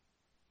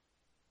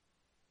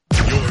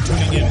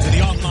tuning in to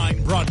the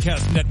online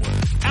broadcast network,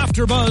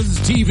 AfterBuzz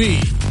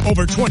TV.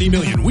 Over 20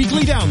 million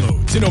weekly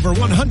downloads in over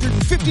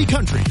 150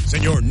 countries,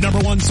 and your number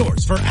one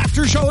source for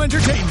after-show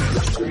entertainment.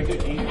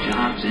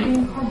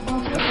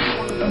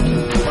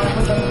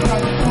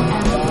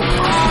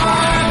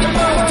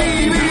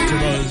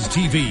 AfterBuzz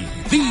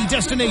TV, the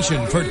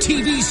destination for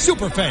TV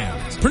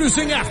superfans,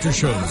 producing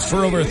aftershows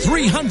for over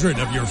 300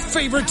 of your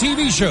favorite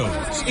TV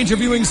shows,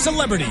 interviewing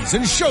celebrities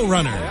and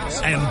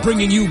showrunners, and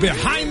bringing you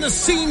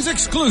behind-the-scenes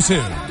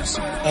exclusives.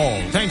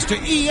 All thanks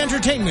to E!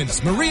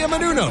 Entertainment's Maria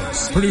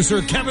Menounos,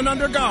 producer Kevin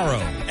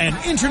Undergaro, and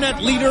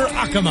internet leader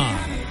Akamai.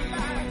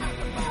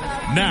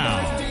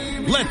 Now,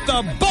 let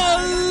the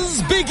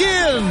buzz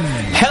begin!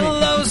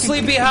 Hello,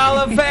 Sleepy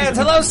Hollow fans!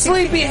 Hello,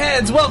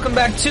 Sleepyheads! Welcome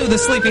back to the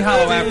Sleepy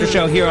Hollow After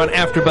Show here on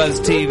AfterBuzz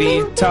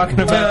TV, talking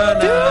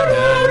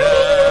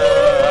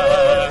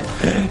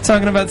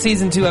about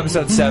Season 2,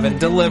 Episode 7,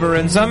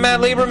 Deliverance. I'm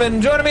Matt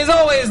Lieberman. Joining me as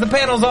always, the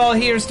panel's all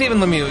here. Stephen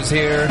Lemieux is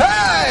here.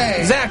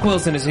 Hey! Zach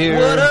Wilson is here.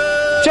 What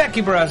up?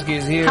 Jackie Borowski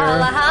is here.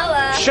 Holla,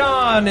 holla.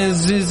 Sean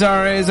is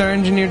our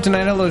engineer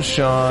tonight. Hello,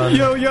 Sean.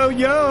 Yo, yo,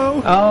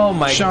 yo. Oh,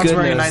 my Sean's goodness.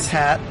 wearing a nice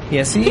hat.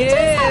 Yes, he is. He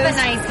does have a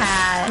nice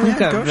hat. He's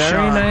got a Go, very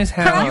Sean. nice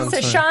hat. Props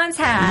to Sean's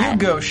hat. You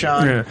go,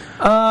 Sean.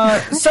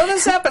 So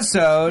this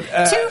episode...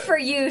 2 for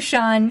you,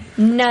 Sean.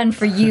 None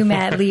for you,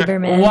 Matt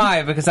Lieberman.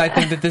 Why? Because I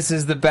think that this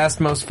is the best,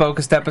 most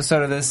focused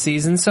episode of this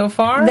season so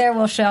far.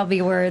 There shall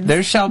be words.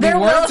 There shall be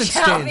words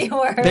exchanged. Be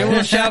words.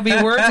 There shall be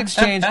words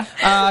exchanged.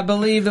 I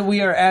believe that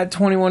we are at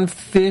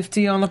 2150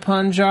 on the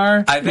pun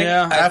jar.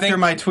 After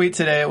my tweet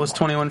today, it was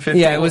 2150.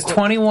 Yeah, it was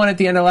 21 at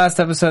the end of last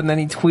episode, and then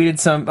he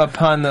tweeted a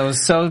pun that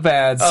was so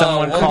bad.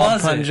 Someone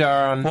called pun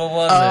jar on. What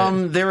was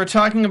it? They were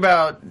talking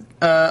about.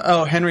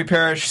 Henry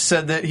Parrish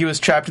said that he was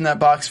trapped in that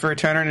box for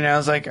eternity, and I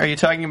was like, "Are you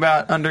talking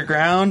about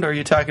underground, or are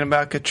you talking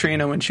about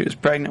Katrina when she was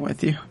pregnant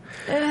with you?"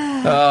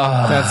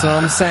 That's what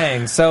I'm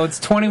saying. So it's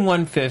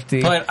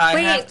 2150. But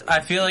I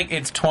feel like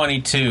it's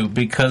 22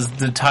 because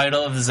the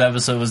title of this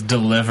episode was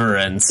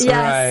Deliverance. Yes.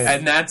 Right.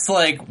 And that's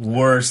like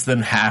worse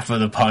than half of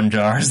the pun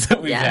jars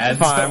that we've had.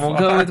 Fine, so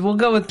we'll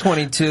go with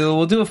 22.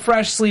 We'll do a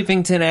fresh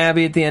Sleepington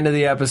Abbey at the end of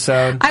the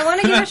episode. I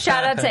want to give a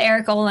shout out to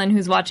Eric Olin,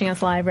 who's watching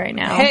us live right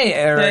now. Hey,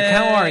 Eric,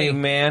 how are you,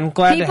 man?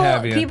 Glad to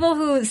have you. People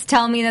who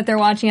tell me that they're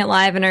watching it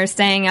live and are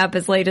staying up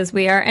as late as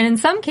we are, and in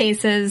some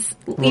cases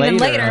even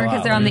later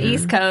because they're on the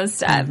East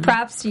Coast.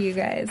 Props to you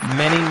guys.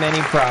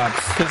 Many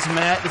props. Because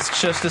Matt is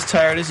just as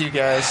tired as you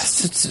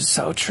guys. It's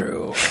so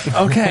true.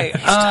 Okay.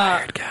 He's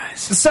tired, guys.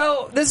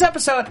 So, this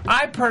episode,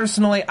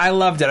 I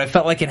loved it. I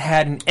felt like it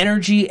had an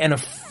energy and a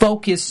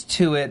focus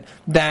to it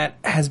that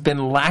has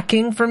been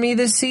lacking for me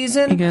this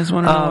season. You guys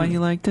want to know why he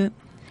liked it?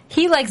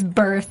 He likes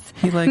birth.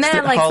 He likes Matt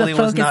that likes Holly the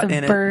was focus not of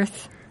in it.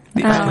 birth.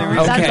 The only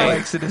reason okay. he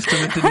likes it is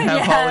because it didn't have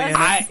Holly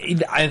in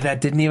it. I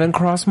that didn't even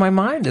cross my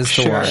mind as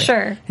to why.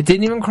 Sure. It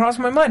didn't even cross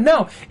my mind.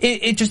 No,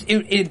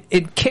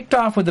 it kicked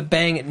off with a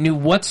bang. It knew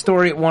what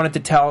story it wanted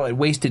to tell. It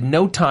wasted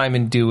no time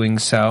in doing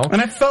so.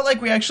 And I felt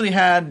like we actually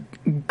had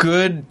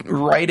good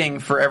writing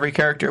for every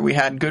character. We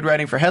had good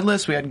writing for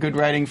Headless, we had good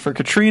writing for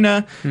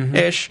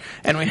Katrina-ish,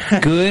 and we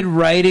had... Good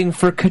writing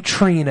for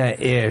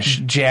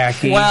Katrina-ish,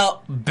 Jackie.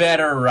 Well,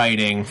 better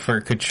writing for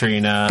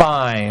Katrina.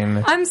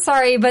 Fine. I'm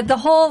sorry, but the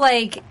whole,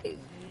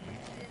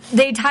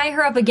 they tie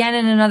her up again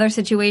in another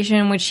situation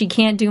in which she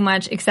can't do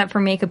much except for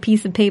make a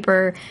piece of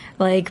paper,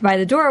 by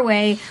the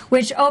doorway,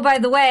 which, oh, by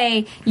the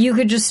way, you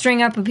could just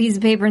string up a piece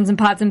of paper and some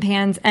pots and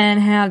pans and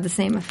have the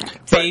same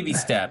effect. Baby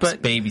steps.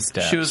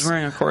 She was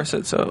wearing a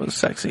corset, so it was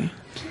sexy.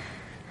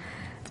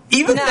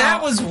 Even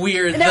that was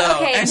weird, No, though.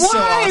 okay. It's Why so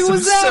awesome.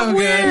 was that so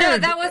weird? good. No,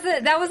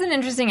 that was an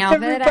interesting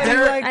outfit. Everybody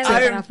liked I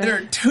like that outfit. There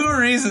are two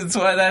reasons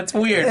why that's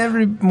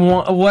weird.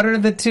 What are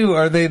the two?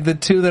 Are they the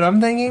two that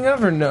I'm thinking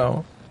of, or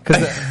no?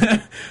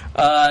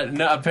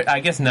 No, I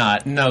guess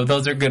not. No,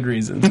 those are good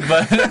reasons.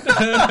 But no,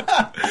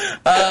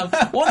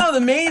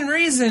 the main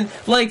reason,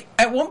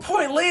 at one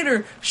point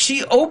later,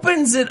 she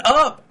opens it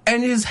up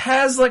and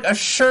has a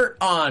shirt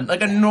on,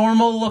 a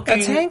normal looking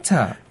A tank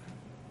top.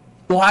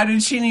 Why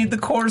did she need the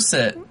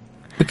corset?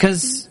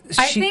 Because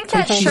she's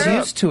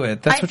used to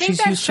it. That's what she's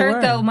used to that shirt,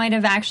 wearing. though, might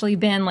have actually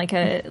been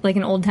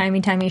an old timey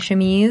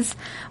chemise,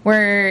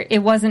 where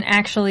it wasn't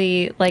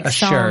actually sewn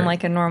shirt.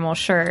 like a normal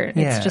shirt.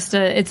 Yeah. It's just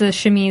a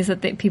chemise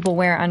that people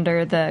wear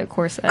under the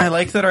corset. I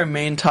like that our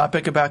main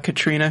topic about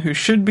Katrina, who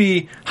should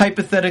be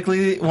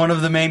hypothetically one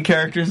of the main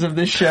characters of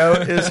this show,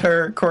 is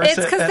her corset.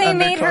 It's because they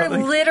made her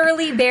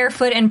literally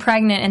barefoot and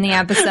pregnant in the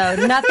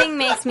episode. Nothing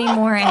makes me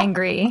more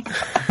angry.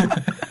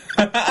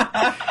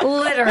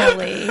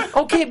 Literally.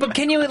 Okay, but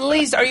are you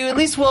at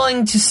least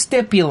willing to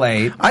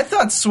stipulate? I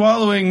thought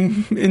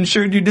swallowing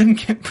ensured you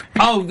didn't get pregnant.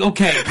 Oh,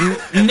 okay.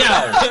 No.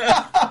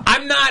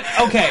 I'm not.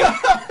 Okay.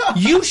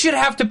 You should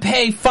have to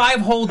pay $5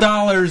 whole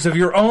of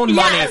your own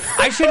money. Yes.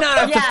 I should not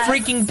have Yes. to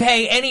freaking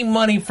pay any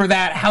money for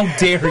that. How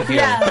dare you?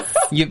 Yes.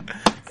 You.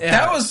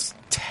 That was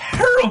terrible.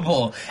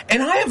 terrible.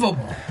 And I have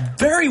a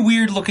very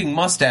weird looking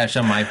mustache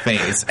on my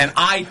face, and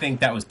I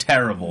think that was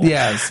terrible.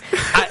 Yes.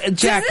 Does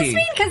Jackie. this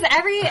mean, because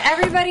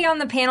everybody on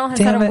the panel has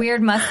Damn had a it.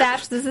 weird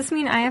mustache, does this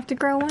mean I have to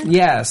grow one?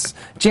 Yes.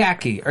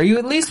 Jackie, are you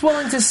at least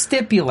willing to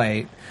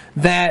stipulate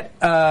that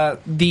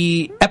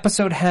the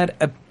episode had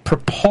a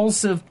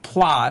propulsive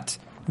plot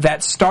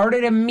that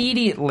started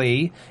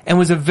immediately and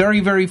was a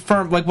very, very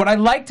firm... Like, what I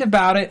liked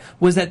about it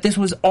was that this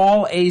was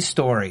all a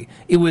story.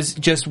 It was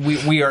just,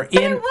 we are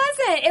But in... it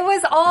wasn't. It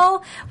was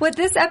all... What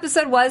this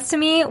episode was to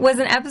me was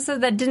an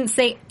episode that didn't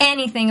say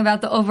anything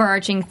about the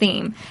overarching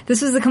theme.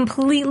 This was a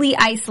completely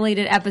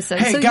isolated episode.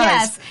 Hey, so guys.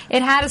 yes,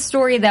 it had a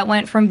story that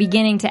went from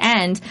beginning to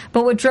end,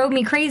 but what drove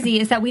me crazy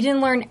is that we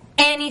didn't learn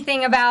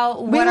anything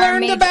about what We our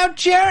learned major... about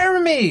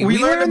Jeremy. We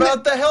learned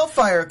about the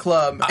Hellfire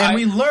Club, and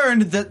we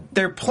learned that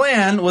their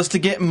plan was to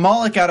get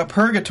Moloch out of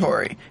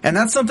purgatory, and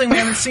that's something we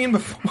haven't seen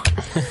before.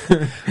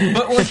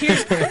 But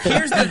here's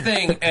the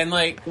thing, and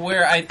like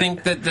where I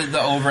think that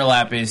the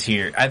overlap is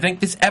here. I think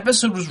this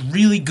episode was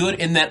really good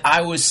in that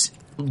I was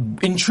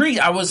intrigued.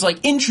 I was like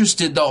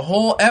interested the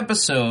whole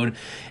episode,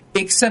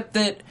 except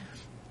that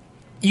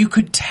you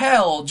could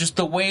tell just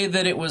the way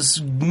that it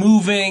was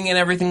moving and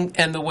everything,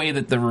 and the way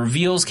that the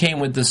reveals came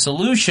with the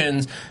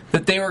solutions,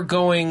 that they were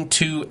going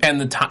to,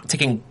 and the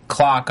ticking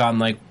clock on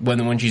like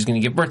when she's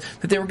going to give birth,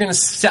 that they were going to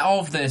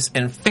solve this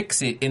and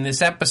fix it in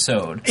this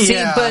episode. See,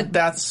 Yeah, but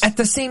that's- at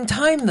the same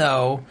time,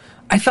 though,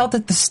 I felt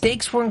that the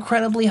stakes were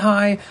incredibly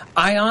high.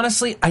 I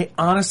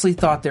honestly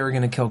thought they were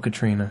going to kill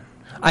Katrina.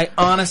 I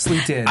honestly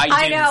did.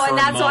 I did know, for and a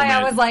that's why I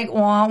moment. was like,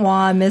 wah,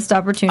 wah, missed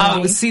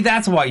opportunity. See,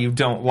 that's why you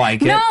don't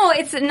like it. No,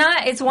 it's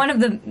not. It's one of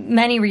the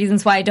many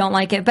reasons why I don't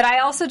like it. But I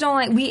also don't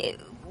like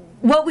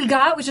what we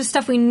got was just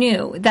stuff we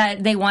knew,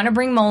 that they want to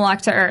bring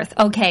Moloch to Earth.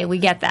 Okay, we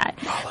get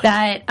that. Moloch.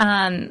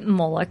 That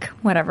Moloch,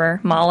 whatever,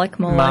 Moloch.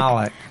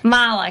 Moloch.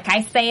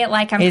 I say it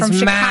like I'm It's from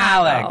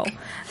Chicago.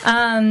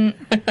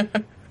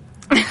 Malik.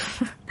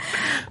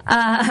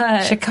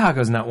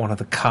 Chicago's not one of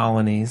the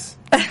colonies.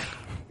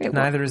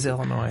 Neither is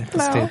Illinois. The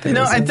state that You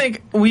know, is I in.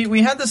 think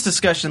we had this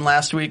discussion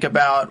last week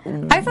about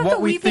I thought what the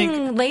we Weeping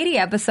think. Lady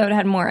episode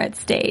had more at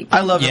stake. I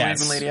love Yes.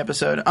 the Weeping Lady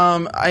episode.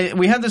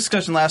 We had this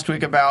discussion last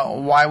week about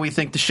why we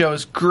think the show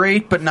is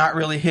great, but not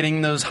really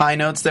hitting those high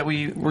notes that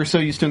we were so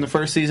used to in the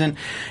first season.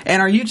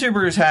 And our YouTube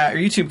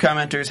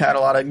commenters had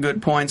a lot of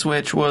good points,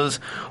 which was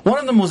one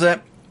of them was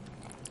that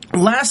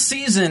last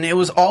season it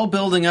was all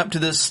building up to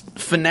this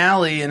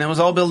finale, and it was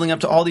all building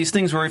up to all these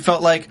things where we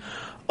felt like,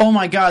 oh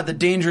my god, the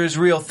danger is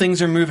real.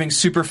 Things are moving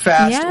super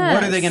fast. Yes.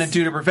 What are they going to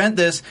do to prevent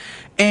this?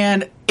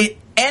 And it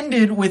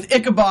ended with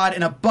Ichabod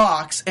in a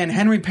box and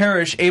Henry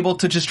Parrish able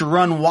to just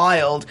run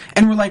wild.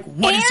 And we're like,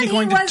 what is he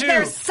going to do? And he was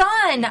their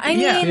son. I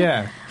Yeah. mean,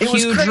 Yeah. It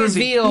was Huge crazy.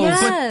 reveals.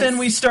 Yes. But then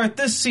we start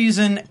this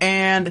season,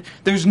 and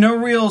there's no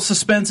real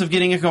suspense of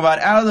getting Ichabod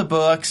out of the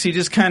books. He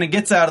just kind of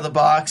gets out of the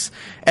box.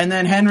 And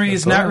then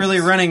Henry's not really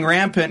running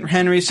rampant.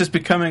 Henry's just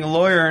becoming a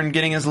lawyer and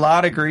getting his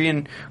law degree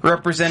and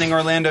representing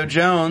Orlando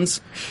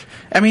Jones.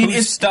 I mean, Who's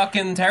it's stuck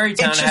in Terrytown it's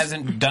just-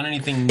 hasn't done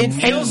anything. it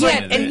feels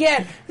like- with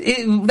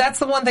it. That's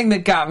the one thing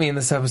that got me in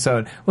this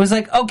episode. Was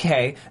like,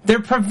 okay,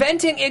 they're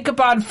preventing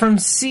Ichabod from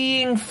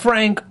seeing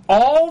Frank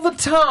all the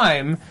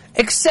time,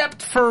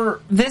 except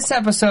for this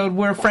episode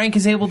where Frank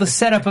is able to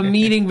set up a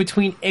meeting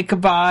between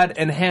Ichabod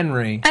and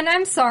Henry. And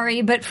I'm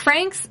sorry, but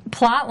Frank's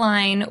plot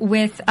line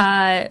with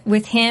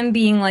him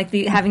being like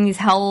having these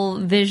hell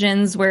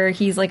visions where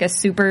he's like a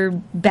super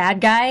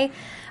bad guy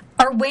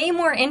are way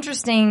more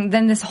interesting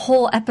than this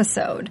whole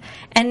episode.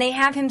 And they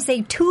have him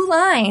say 2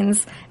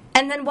 lines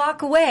and then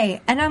walk away.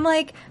 And I'm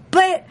like,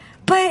 but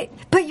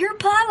your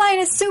plot line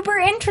is super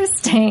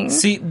interesting.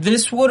 See,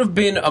 this would have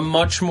been a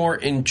much more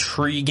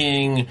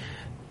intriguing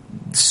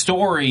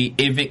story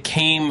if it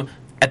came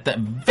at the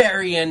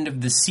very end of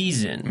the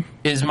season,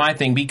 is my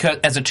thing, because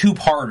as a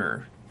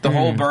 2-parter. The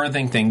whole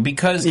birthing thing,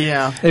 because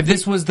yeah. If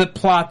this was the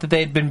plot that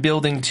they'd been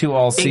building to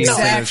all season, or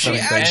Exactly. She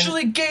something.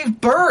 actually gave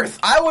birth.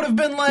 I would have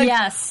been like,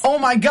 Yes. oh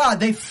my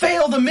god, they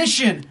failed the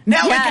mission.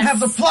 Now we Yes. can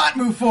have the plot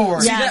move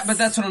forward. Yes. but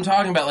that's what I'm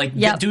talking about. Like,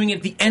 Yep. doing it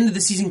at the end of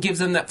the season gives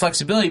them that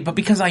flexibility. But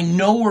because I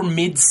know we're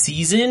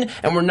mid-season,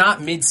 and we're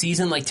not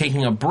mid-season, like,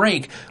 taking a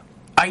break,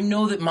 I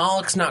know that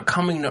Moloch's not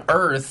coming to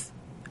Earth,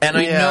 and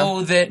I Yeah.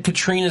 know that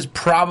Katrina's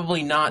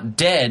probably not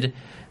dead,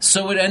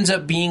 so it ends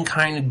up being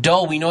kind of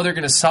dull. We know they're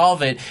going to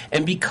solve it,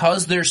 and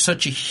because there's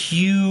such a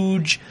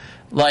huge,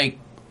 like,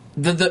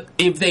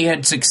 if they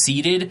had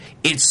succeeded,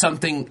 it's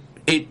something...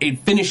 It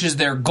finishes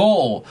their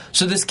goal,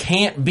 so this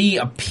can't be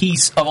a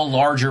piece of a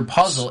larger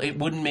puzzle. It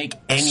wouldn't make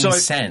any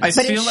sense. But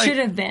it should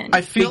have been.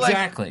 I feel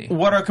Exactly. like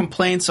what our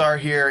complaints are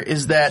here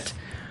is that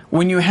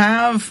when you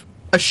have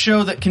a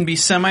show that can be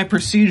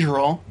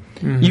semi-procedural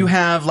You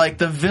have like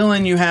the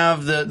villain, you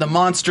have the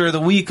monster of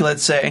the week,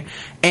 let's say,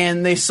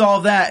 and they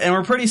solve that, and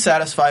we're pretty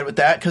satisfied with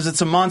that because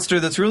it's a monster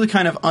that's really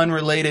kind of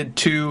unrelated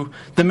to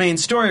the main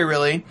story,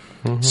 really.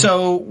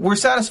 So we're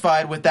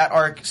satisfied with that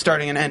arc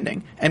starting and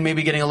ending, and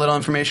maybe getting a little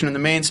information in the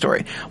main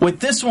story.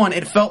 With this one,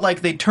 it felt like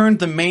they turned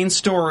the main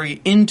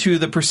story into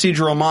the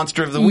procedural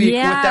monster of the week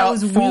Yeah, it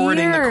was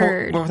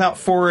weird. without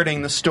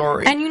forwarding the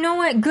story. And you know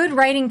what? Good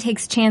writing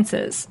takes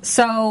chances.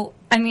 So,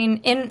 I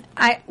mean,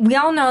 we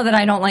all know that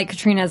I don't like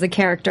Katrina as a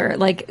character.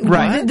 Like,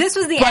 Right. this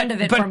was the end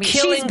of it for me.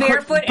 She's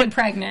barefoot and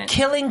pregnant.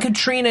 Killing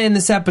Katrina in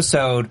this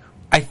episode,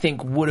 I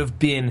think, would have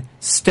been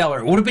stellar.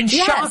 It would have been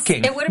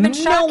shocking. It would have been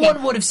shocking. No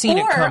one would have seen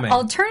it coming. Or,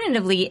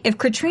 alternatively, if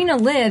Katrina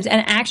lived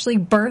and actually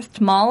birthed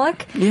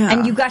Moloch,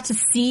 and you got to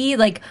see,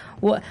 like,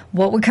 what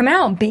would come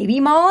out?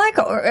 Baby Moloch?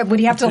 Or would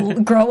he have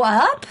to grow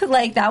up?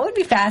 Like, that would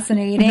be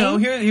fascinating. No,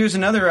 here's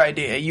another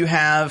idea. You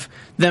have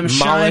them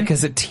shine... Moloch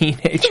as a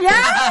teenager.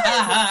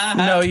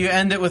 No, you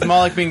end it with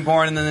Moloch being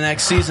born, and then the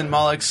next season,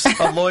 Moloch's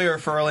a lawyer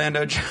for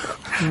Orlando Jones.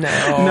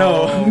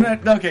 No.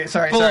 Okay,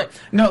 sorry.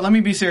 No, let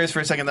me be serious for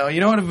a second, though.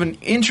 You know what would have been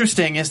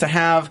interesting is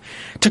to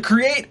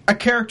create a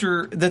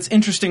character that's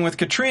interesting with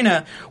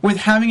Katrina, with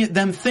having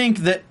them think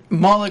that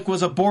Moloch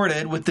was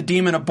aborted with the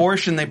demon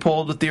abortion they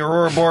pulled with the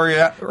Aurora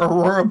Borealis.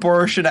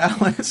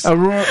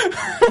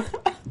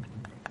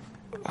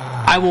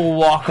 I will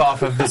walk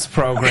off of this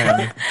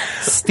program.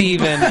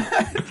 Steven,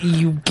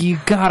 you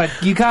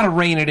gotta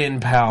rein it in,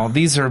 pal.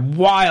 These are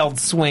wild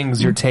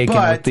swings you're taking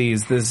with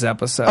this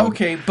episode.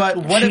 Okay, but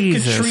what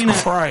Jesus if Katrina...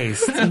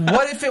 Christ.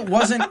 What if it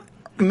wasn't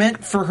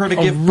meant for her to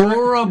give birth?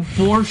 Aurora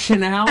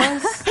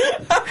Borealis?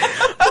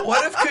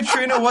 What if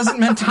Katrina wasn't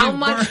meant to give birth? How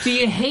much do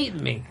you hate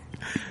me?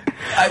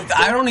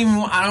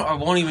 I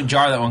won't even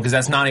jar that one because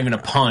that's not even a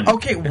pun.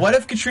 Okay, what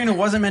if Katrina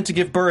wasn't meant to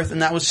give birth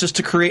and that was just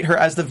to create her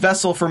as the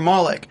vessel for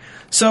Moloch?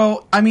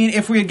 So, I mean,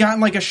 if we had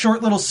gotten like a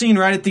short little scene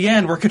right at the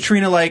end where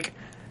Katrina, like,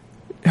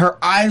 her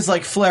eyes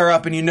like flare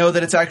up and you know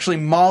that it's actually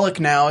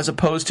Moloch now as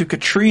opposed to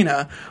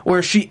Katrina,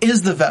 where she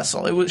is the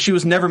vessel. She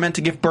was never meant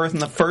to give birth in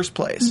the first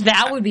place.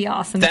 That would be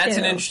awesome. That's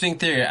too. an interesting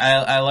theory.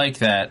 I like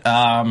that.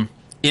 I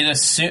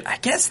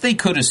guess they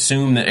could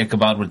assume that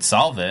Ichabod would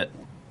solve it.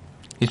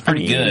 He's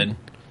pretty good.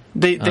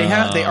 They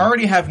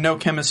already have no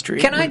chemistry.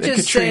 Can I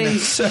just Katrina,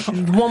 say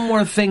one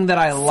more thing that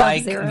I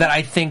like, that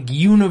I think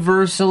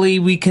universally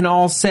we can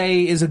all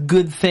say is a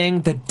good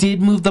thing that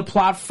did move the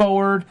plot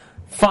forward,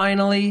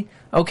 finally,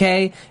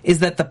 okay, is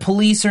that the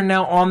police are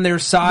now on their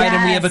side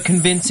and we have a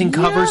convincing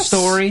cover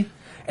story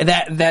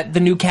that the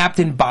new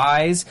captain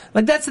buys.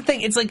 Like, that's the thing.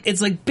 It's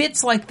like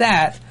bits like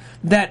that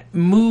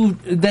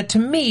to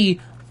me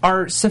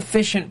are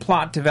sufficient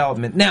plot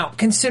development. Now,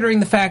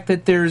 considering the fact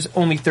that there's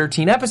only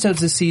 13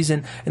 episodes this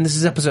season, and this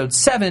is episode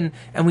 7,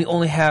 and we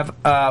only have,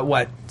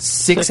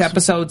 6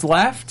 episodes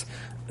left,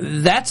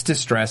 that's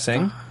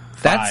distressing.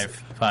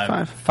 Five?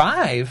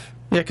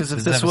 Yeah, because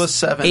if this was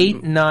 7...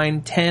 8,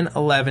 9, 10,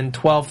 11,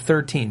 12,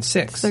 13.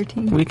 6.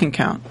 13. We can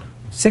count.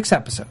 6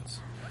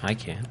 episodes. I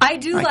can't.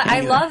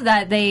 I love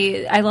that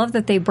they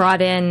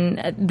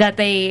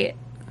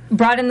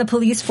brought in the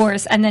police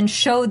force and then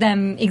show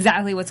them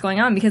exactly what's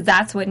going on, because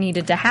that's what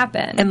needed to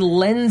happen. And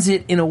lends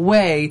it in a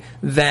way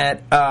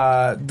that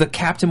the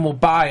captain will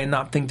buy and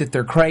not think that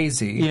they're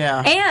crazy.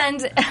 Yeah.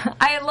 And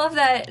I love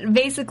that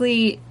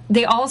basically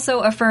they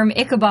also affirm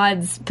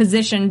Ichabod's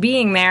position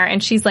being there,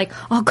 and she's like,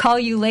 I'll call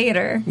you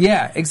later.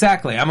 Yeah,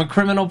 exactly. I'm a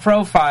criminal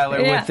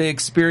profiler with the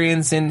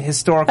experience in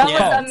historical cults.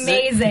 That was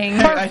amazing.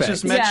 I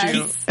just met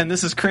you, and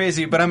this is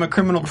crazy, but I'm a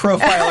criminal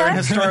profiler in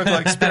historical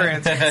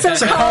experience.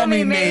 So call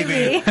me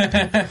maybe.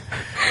 But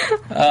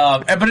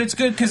it's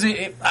good because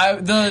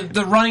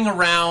the running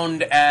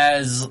around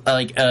as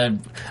like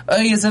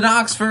he's an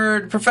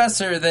Oxford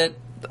professor that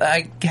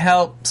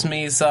helps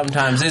me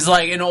sometimes is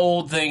like an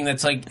old thing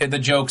that's like the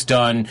joke's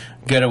done,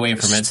 get away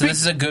from it. So this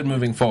is a good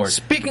moving forward.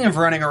 Speaking of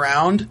running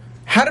around,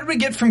 how did we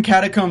get from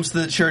catacombs to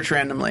the church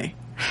randomly?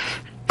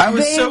 I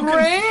was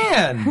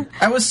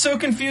so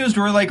confused.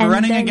 We're like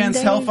running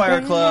against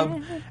Hellfire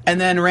Club,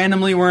 and then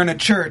randomly we're in a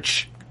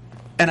church.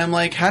 And I'm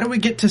like, how do we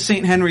get to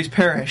St. Henry's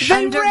Parish?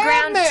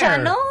 Underground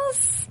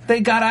tunnels? They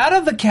got out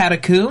of the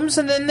catacombs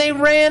and then they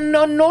ran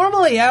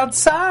normally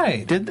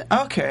outside. Did they?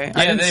 Okay.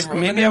 Yeah,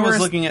 maybe I was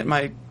looking at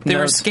my They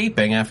were notes.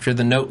 escaping after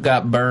the note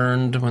got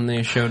burned when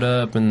they showed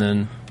up, and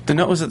then... The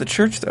note was at the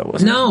church, though,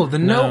 wasn't it? No, the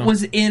note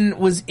was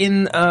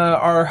in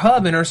our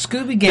hub, in our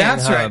Scooby Gang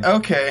That's hub. right.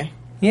 Okay.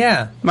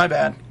 Yeah. My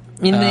bad.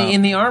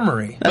 In the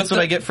armory. That's what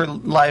I get for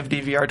live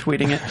DVR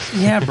tweeting it.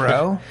 Yeah,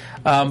 bro.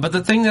 But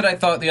the thing that I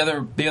thought, the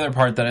other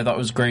part that I thought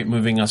was great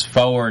moving us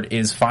forward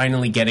is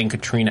finally getting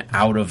Katrina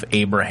out of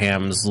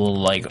Abraham's little,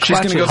 like... She's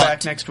going to go hut.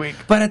 back next week.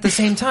 But at the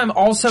same time,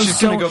 also...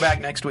 She's going to go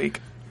back next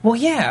week. Well,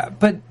 yeah,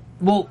 but...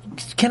 Well,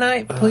 can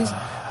I, please...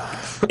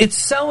 it's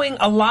sowing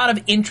a lot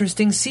of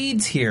interesting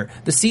seeds here.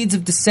 The seeds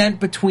of dissent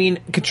between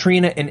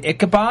Katrina and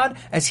Ichabod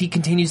as he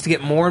continues to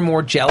get more and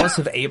more jealous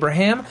of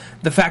Abraham.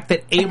 The fact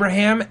that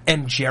Abraham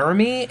and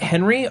Jeremy,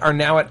 Henry, are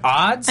now at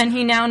odds. And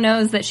he now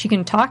knows that she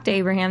can talk to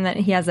Abraham, that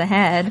he has a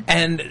head.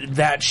 And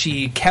that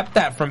she kept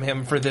that from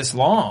him for this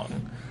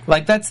long.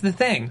 Like, that's the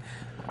thing.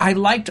 I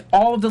liked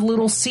all of the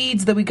little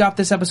seeds that we got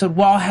this episode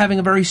while having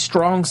a very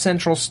strong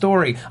central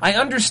story. I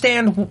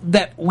understand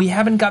that we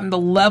haven't gotten the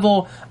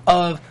level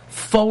of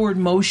forward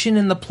motion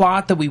in the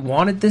plot that we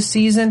wanted this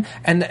season,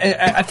 and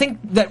I think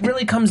that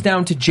really comes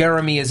down to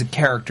Jeremy as a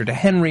character, to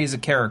Henry as a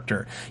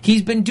character.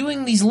 He's been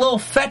doing these little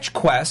fetch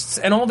quests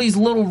and all these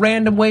little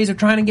random ways of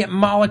trying to get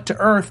Moloch to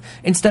Earth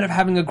instead of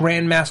having a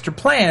grand master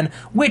plan,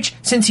 which,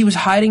 since he was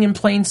hiding in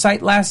plain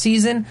sight last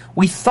season,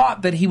 we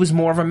thought that he was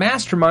more of a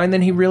mastermind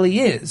than he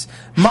really is.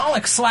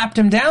 Moloch slapped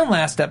him down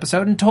last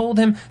episode and told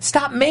him,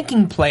 stop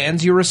making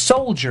plans, you're a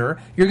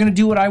soldier, you're going to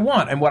do what I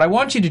want, and what I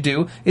want you to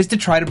do is to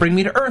try to bring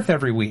me to Earth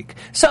every week.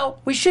 So,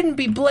 we shouldn't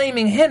be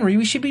blaming Henry,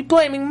 we should be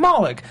blaming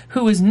Moloch,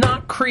 who is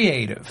not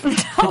creative.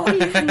 No,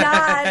 he's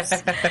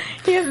not.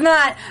 He is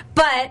not.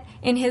 But,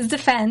 in his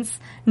defense,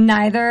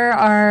 neither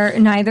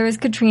is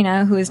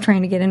Katrina, who is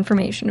trying to get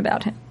information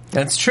about him.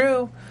 That's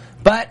true.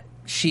 But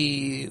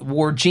she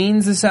wore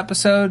jeans this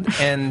episode,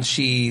 and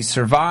she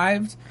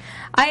survived.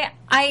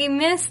 I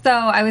miss, though,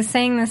 I was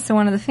saying this to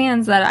one of the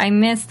fans, that I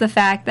miss the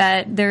fact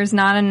that there's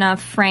not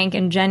enough Frank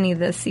and Jenny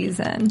this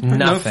season.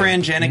 No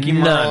Fran, Janicki,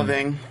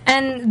 Merloving.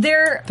 And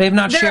they've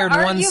not shared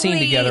one scene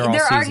together all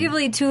they're season.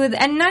 Arguably two of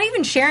and not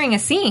even sharing a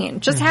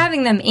scene, just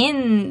having them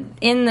in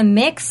the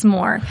mix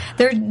more.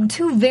 They're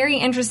two very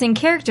interesting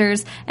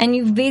characters, and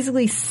you've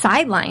basically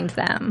sidelined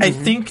them. I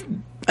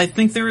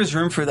think there is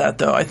room for that,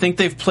 though. I think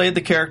they've played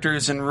the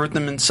characters and wrote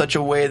them in such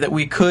a way that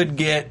we could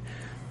get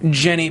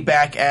Jenny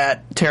back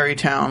at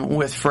Terrytown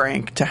with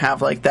Frank to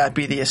have like that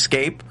be the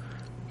escape.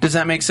 Does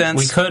that make sense?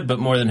 We could, but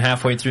more than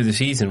halfway through the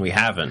season, we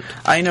haven't.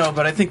 I know,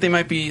 but I think they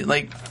might be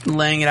like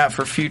laying it out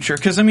for future.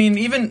 Because I mean,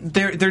 even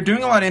they're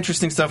doing a lot of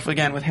interesting stuff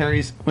again with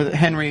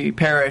Henry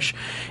Parrish,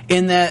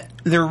 in that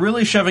they're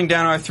really shoving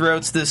down our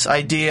throats this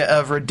idea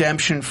of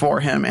redemption for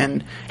him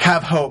and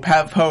have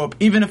hope.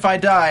 Even if I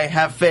die,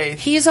 have faith.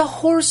 He's a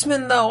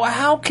horseman, though.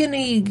 How can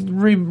he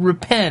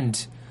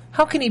repent?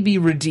 How can he be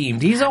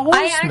redeemed? He's a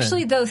horseman. I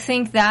actually, though,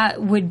 think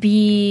that would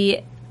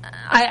be...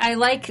 I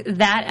like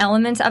that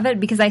element of it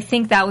because I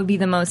think that would be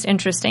the most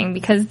interesting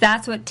because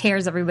that's what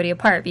tears everybody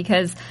apart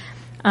because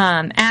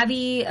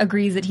Abby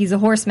agrees that he's a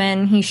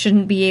horseman. He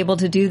shouldn't be able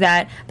to do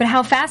that. But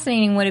how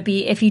fascinating would it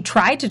be if he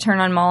tried to turn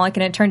on Moloch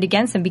and it turned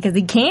against him because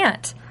he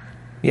can't?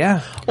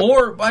 Yeah.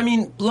 Or, I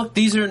mean, look,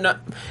 these are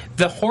not...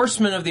 The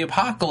horsemen of the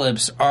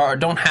apocalypse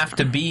don't have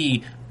to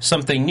be...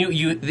 something new.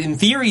 In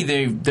theory,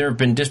 there have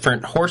been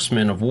different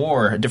horsemen of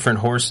war, different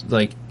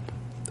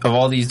of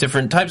all these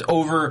different types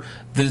over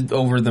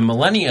the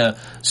millennia.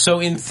 So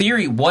in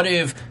theory, what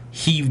if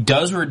he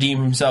does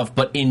redeem himself,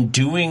 but in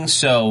doing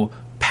so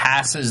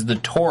passes the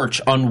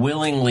torch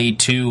unwillingly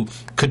to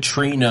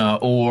Katrina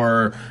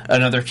or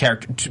another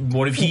character?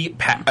 What if he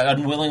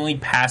unwillingly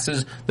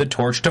passes the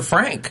torch to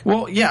Frank?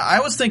 Well, yeah,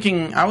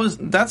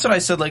 that's what I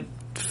said like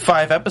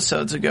 5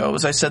 episodes ago.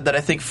 Was I said that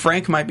I think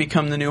Frank might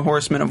become the new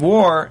Horseman of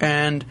War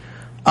and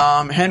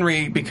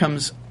Henry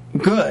becomes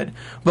good.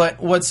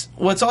 But what's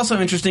also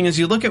interesting is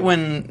you look at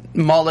when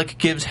Moloch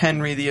gives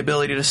Henry the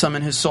ability to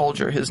summon his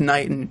soldier, his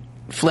knight in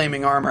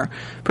flaming armor,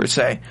 per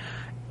se.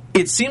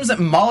 It seems that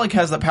Moloch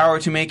has the power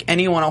to make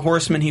anyone a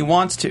horseman he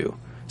wants to.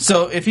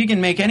 So if he can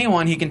make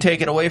anyone, he can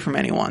take it away from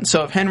anyone.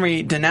 So if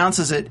Henry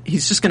denounces it,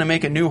 he's just going to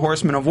make a new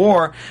Horseman of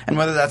War, and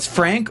whether that's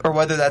Frank or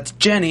whether that's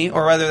Jenny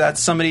or whether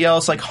that's somebody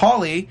else like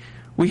Holly,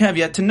 we have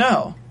yet to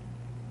know.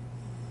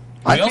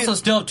 We also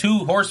still have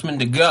 2 horsemen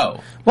to go.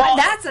 Well,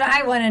 that's what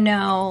I want to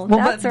know.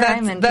 That's where I'm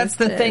interested. That's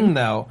the thing,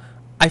 though.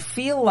 I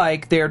feel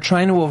like they're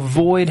trying to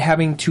avoid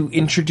having to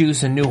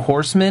introduce a new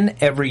horseman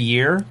every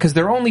year, because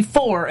there are only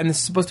 4, and this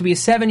is supposed to be a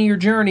 7-year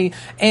journey,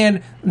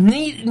 and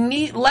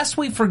lest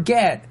we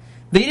forget,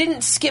 they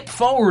didn't skip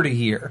forward a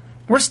year.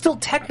 We're still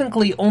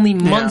technically only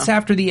months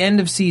after the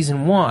end of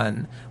Season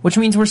 1, which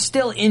means we're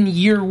still in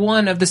year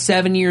 1 of the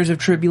 7 years of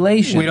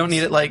tribulation. We don't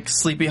need it like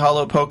Sleepy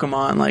Hollow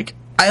Pokemon, like...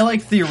 I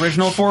liked the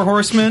original 4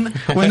 Horsemen.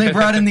 When they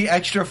brought in the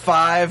extra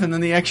 5 and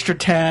then the extra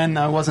 10,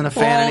 I wasn't a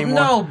fan anymore.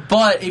 No,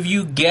 but if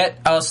you get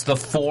us the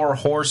 4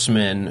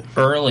 Horsemen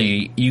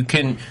early, you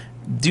can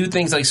do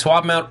things like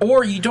swap them out,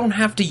 or you don't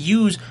have to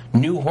use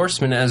new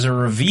Horsemen as a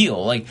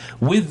reveal. Like,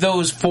 with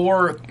those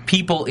 4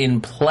 people in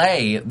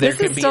play, there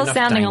could be enough dynamics. This is still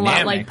sounding a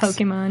lot like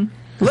Pokemon.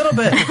 A little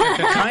bit,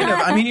 kind of.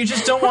 I mean, you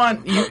just don't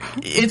want...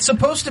 it's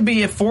supposed to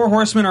be if 4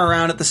 Horsemen are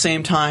around at the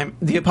same time,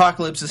 the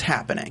apocalypse is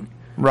happening.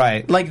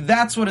 Right. Like,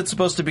 that's what it's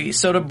supposed to be.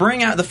 So to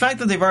bring out... The fact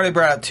that they've already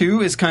brought out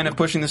 2 is kind of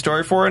pushing the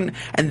story forward,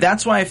 and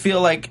that's why I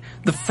feel like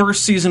the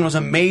first season was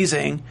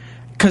amazing,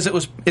 because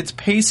its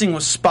pacing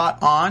was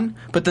spot on,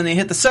 but then they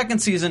hit the second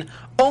season,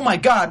 oh my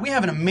god, we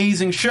have an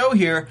amazing show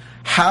here.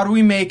 How do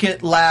we make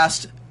it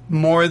last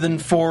more than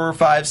 4 or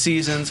 5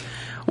 seasons?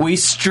 we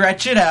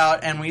stretch it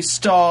out and we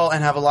stall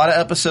and have a lot of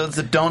episodes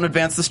that don't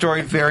advance the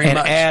story very And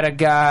much. add a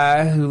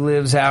guy who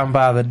lives out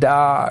by the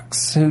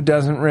docks who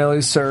doesn't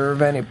really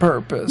serve any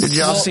purpose. Did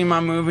y'all see my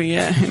movie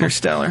yet?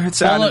 Interstellar.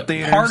 It's out in look,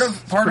 theaters. part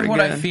of It's what pretty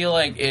I good. feel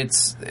like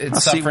it's see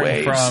suffering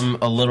waves. from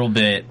a little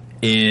bit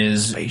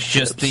is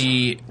Spaceships. just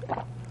the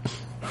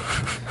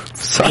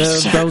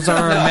Those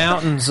aren't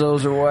mountains,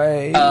 those are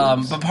waves.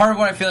 but part of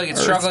what I feel like it's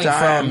Earth's struggling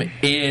dying. from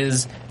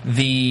is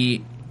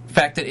the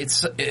fact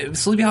that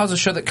Sleepy Hollow is a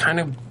show that kind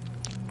of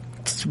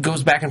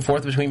goes back and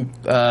forth between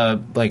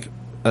like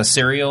a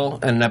serial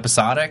and an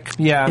episodic.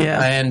 Yeah.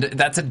 And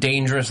that's a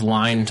dangerous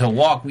line to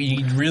walk.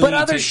 You really But need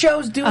other to-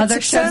 shows do it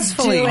Other shows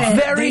successfully. do it.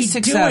 Very They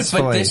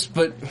successfully. do it,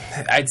 but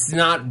it's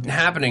not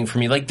happening for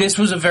me. Like this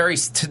was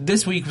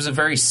this week was a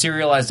very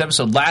serialized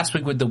episode. Last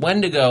week with the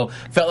Wendigo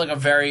felt like a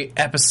very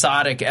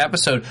episodic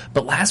episode,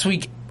 but last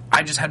week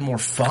I just had more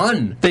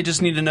fun. They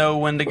just need to know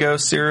when to go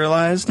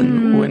serialized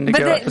and when to But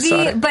go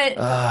episodic.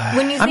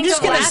 when you think I'm just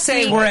of gonna last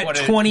say week, we're at What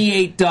it-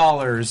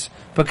 $28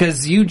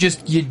 because you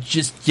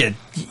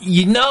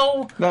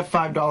know That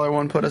 $5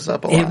 one put us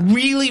up a it lot.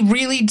 really,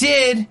 really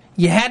did.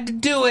 You had to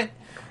do it.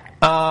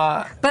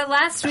 But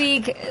last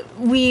week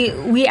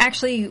we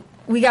actually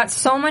got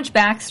so much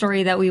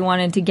backstory that we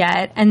wanted to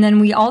get, and then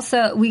we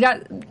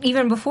got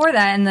even before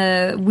that in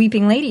the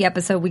Weeping Lady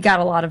episode we got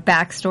a lot of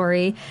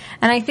backstory,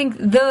 and I think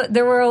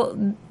there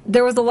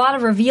was a lot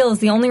of reveals.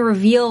 The only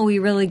reveal we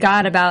really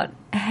got about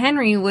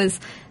Henry was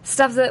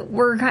stuff that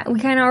we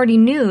kind of already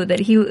knew, that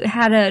he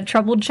had a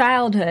troubled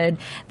childhood,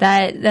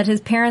 that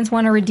his parents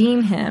want to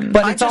redeem him.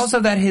 But it's also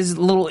that his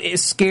little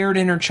scared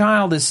inner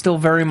child is still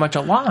very much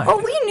alive. Oh,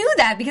 we knew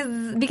that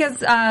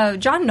because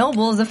John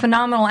Noble is a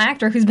phenomenal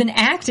actor who's been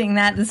acting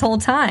that this whole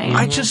time.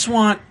 I just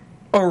want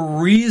a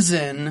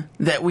reason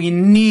that we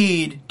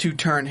need to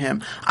turn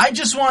him. I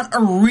just want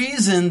a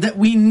reason that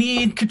we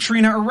need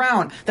Katrina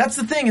around. That's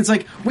the thing. It's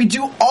like, we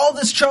do all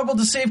this trouble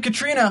to save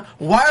Katrina.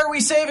 Why are we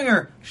saving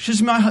her?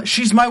 She's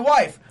my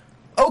wife.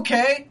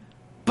 Okay.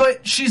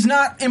 But she's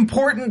not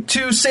important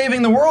to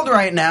saving the world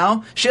right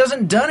now. She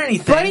hasn't done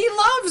anything. But he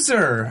loves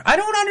her. I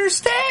don't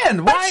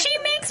understand. But Why? she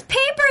makes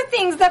paper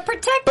things that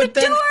protect But the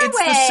then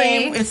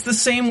doorway. it's the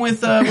same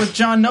with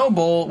John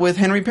Noble with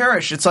Henry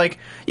Parrish. It's like,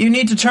 you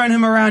need to turn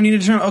him around. You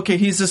need to turn. Okay,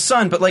 he's his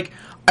son, but like,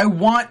 I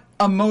want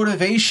a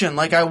motivation.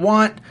 Like, I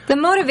want. The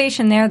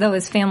motivation there, though,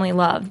 is family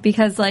love,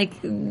 because like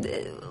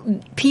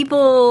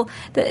people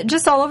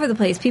just all over the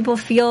place, people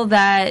feel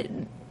that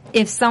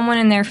if someone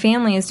in their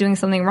family is doing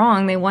something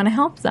wrong, they want to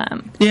help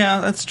them.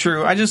 Yeah, that's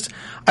true.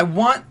 I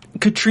want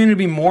Katrina to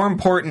be more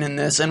important in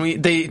this,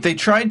 and they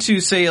tried to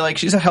say like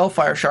she's a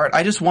Hellfire Shard.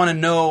 I just want to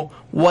know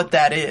what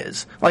that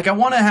is. Like, I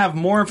want to have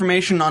more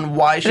information on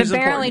why It she's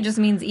apparently important. just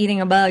means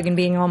eating a bug and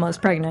being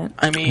almost pregnant.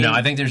 I mean, No,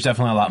 I think there's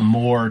definitely a lot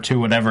more to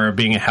whatever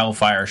being a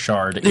Hellfire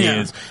Shard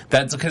Yeah. is.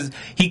 That's because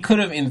he could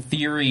have, in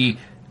theory,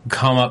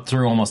 come up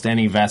through almost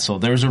any vessel.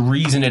 There's a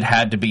reason it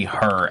had to be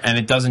her, and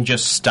it doesn't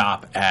just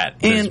stop at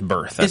this and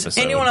birth is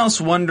episode. anyone else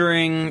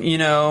wondering?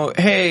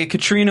 Hey,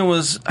 Katrina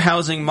was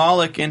housing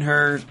Moloch in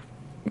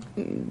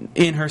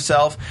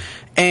herself,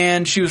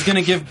 and she was going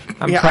to give.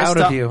 I'm proud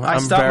of you. I I'm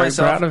stopped very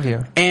myself. proud of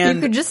you. And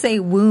You could just say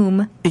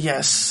womb.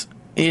 yes,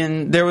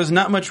 there was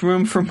not much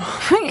room for.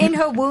 In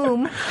her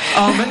womb.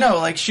 But no,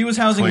 like, she was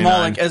housing 29.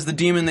 Moloch as the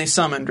demon they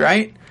summoned,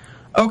 right?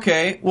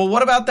 Okay, well,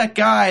 what about that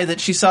guy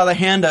that she saw the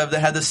hand of that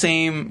had the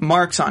same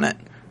marks on it?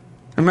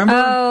 Remember?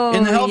 Oh,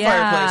 in the Hellfire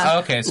yeah.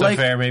 place. Okay, so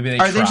fair, maybe they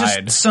are tried.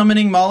 they just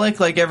summoning Moloch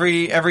like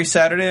every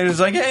Saturday?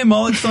 It's like, hey,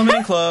 Moloch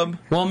Summoning Club.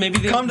 Well, maybe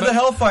they Come to but the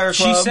Hellfire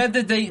She Club. said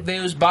that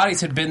those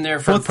bodies had been there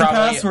for What's the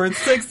probably password?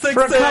 For a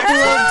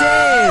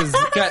 666.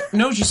 couple of days.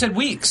 No, she said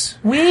weeks.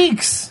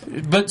 Weeks.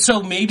 But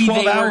so maybe 12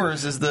 they were.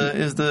 hours is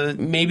the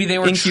Maybe they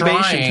were incubation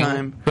trying,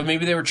 time. but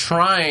maybe they were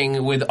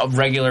trying with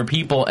regular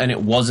people and it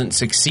wasn't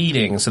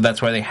succeeding. So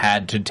that's why they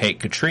had to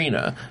take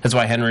Katrina. That's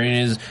why Henry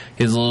and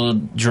his little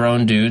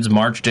drone dudes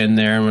marched in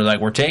there and were like,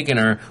 "We're taking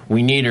her.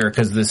 We need her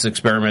because this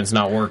experiment's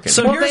not working."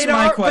 So here's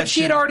my But she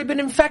question. had already been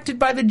infected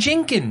by the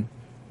Jinkin.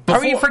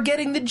 Are you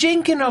forgetting the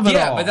Jinkin of it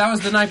yeah, all? but that was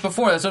the night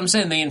before. That's what I'm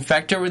saying. They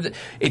infect her with.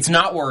 It's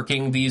not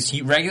working.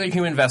 These regular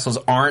human vessels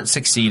aren't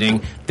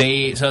succeeding.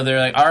 So they're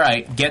like, all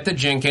right, get the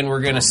Jinkin. We're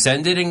going to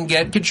send it and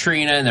get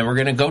Katrina, and then we're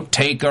going to go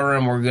take her,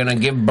 and we're going to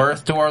give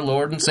birth to our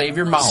Lord and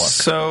Savior Moloch.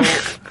 So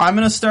I'm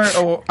gonna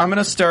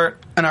start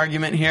an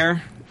argument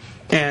here.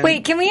 And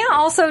Wait, can we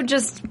also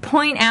just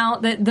point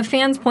out that the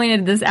fans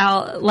pointed this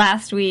out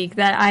last week,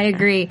 that I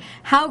agree,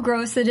 how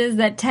gross it is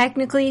that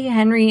technically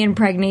Henry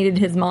impregnated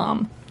his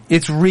mom.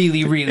 It's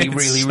really, really, It's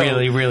really, so-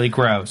 really, really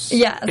gross.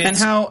 Yes. And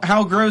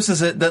how gross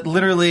is it that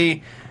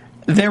literally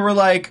they were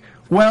like,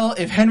 well,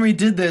 if Henry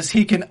did this,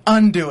 he can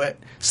undo it.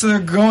 So they're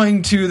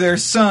going to their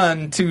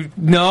son to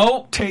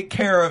No. take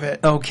care of it.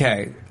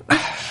 Okay.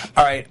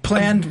 All right.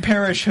 Planned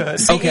Parenthood.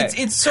 Okay.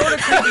 It's sort of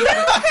creepy.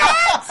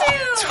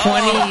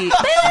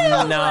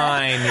 29.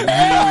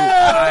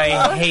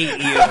 I hate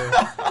you.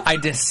 I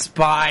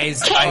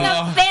despise King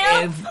of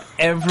filth.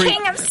 every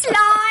King of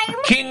slime.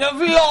 King of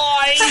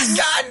lies.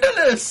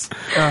 Scandalous!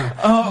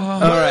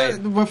 All right.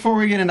 Before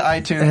we get into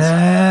iTunes,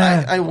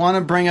 I want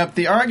to bring up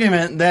the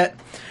argument that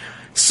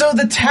so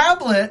the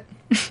tablet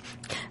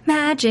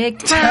Magic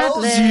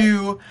tells tablet.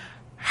 you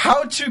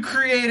how to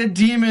create a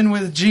demon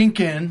with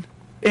Jinkin.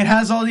 It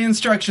has all the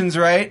instructions,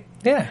 right?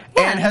 Yeah.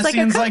 And it's like a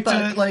Hessians like to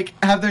cookbook. like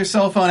have their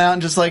cell phone out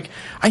and just like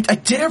I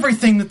did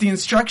everything that the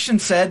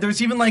instructions said.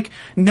 There's even like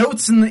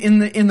notes in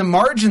the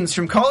margins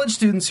from college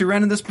students who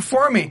rented this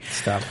before me.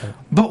 Stop it.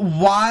 But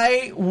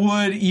why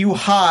would you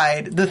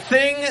hide the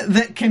thing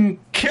that can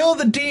kill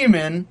the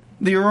demon,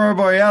 the Aurora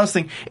Borealis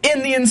thing,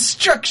 in the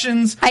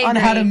instructions I on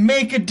agree. how to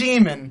make a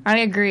demon? I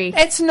agree.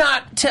 It's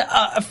not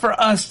for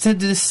us to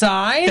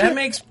decide.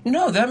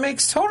 That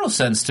makes total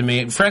sense to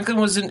me. Franklin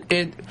was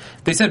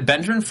they said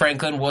Benjamin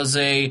Franklin was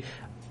a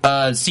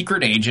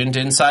secret agent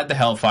inside the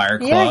Hellfire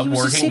Club, Yeah, he was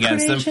a working secret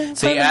against them. agent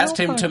inside They the asked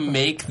him Hellfire to Club.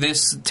 make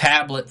this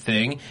tablet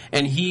thing,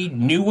 and he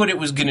knew what it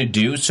was going to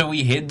do, so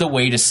he hid the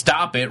way to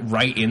stop it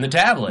right in the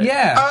tablet.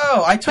 Yeah.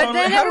 Oh, I totally.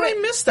 then How it did I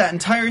would- miss that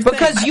entire thing?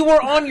 Because you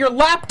were on your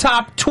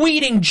laptop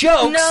tweeting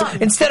jokes No.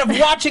 instead of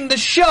watching the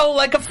show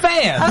like a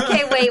fan.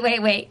 Okay,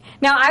 wait.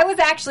 Now, I was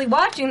actually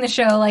watching the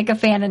show like a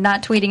fan and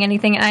not tweeting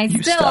anything, and I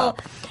still...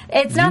 stop.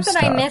 It's not You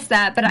that I stop. missed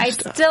that, but I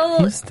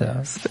still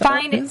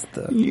find it...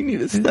 you need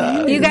to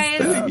stop. You guys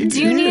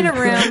do need a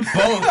room.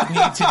 Both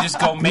need to just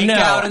go make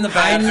out in the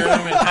bathroom.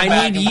 And come I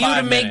back need in you to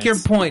 5 make your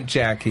minutes. point,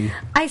 Jackie.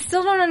 I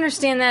still don't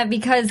understand that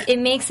because it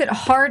makes it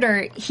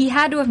harder. He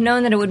had to have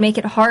known that it would make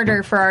it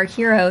harder for our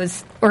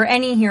heroes, or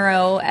any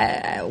hero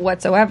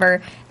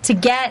whatsoever, to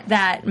get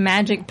that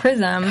magic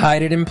prism.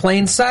 Hide it in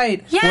plain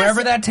sight. Yes,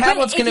 Wherever that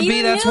tablet's but going to if be,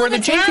 you that's knew where the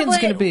Jenkin's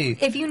tablet- going to be.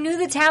 If you knew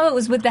the tablet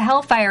was with the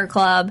Hellfire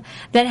Club,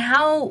 then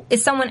how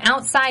is someone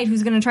outside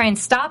who's going to try and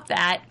stop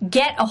that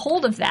get a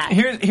hold of that?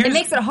 Here's- it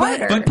makes it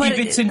harder. But if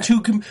it's in two,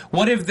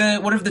 what if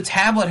the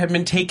tablet had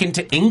been taken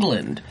to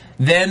England?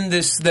 Then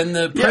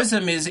the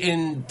prism is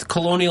in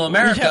colonial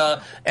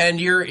America,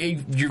 and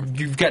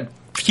you've got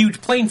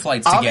huge plane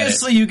flights to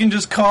Obviously, you can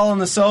just call on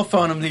the cell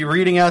phone and be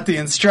reading out the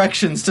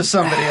instructions to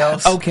somebody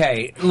else.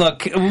 Okay,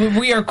 look,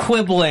 we are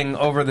quibbling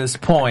over this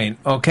point,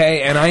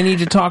 okay? And I need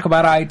to talk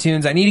about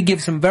iTunes. I need to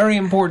give some very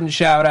important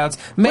shout-outs.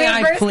 May Wait,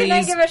 I first, please... can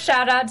I give a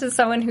shout out to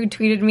someone who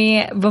tweeted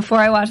me before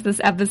I watched this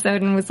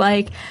episode and was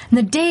like,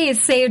 "The day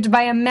is saved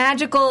by a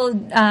magical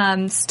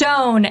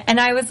stone," and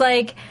I was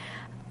like,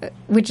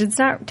 which it's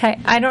not.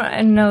 I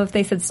don't know if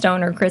they said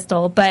stone or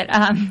crystal, but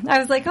I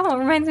was like, "Oh, it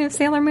reminds me of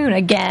Sailor Moon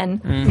again."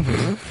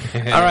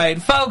 All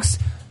right, folks.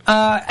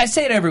 I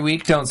say it every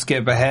week. Don't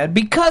skip ahead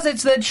because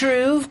it's the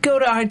truth. Go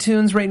to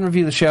iTunes, rate and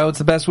review the show. It's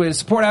the best way to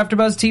support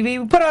AfterBuzz TV.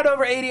 We put out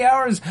over 80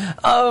 hours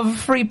of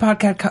free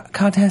podcast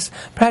content,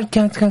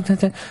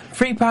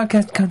 free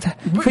podcast content,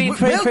 Free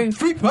podcast.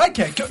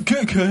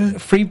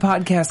 free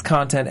podcast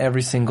content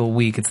every single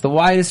week. It's the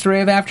widest array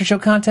of after show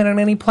content on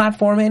any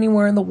platform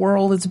anywhere in the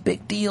world. It's a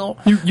big deal.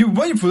 You're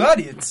waiting for the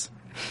audience.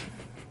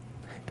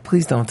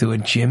 Please don't do a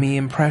Jimmy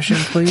impression,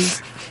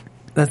 please.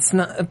 That's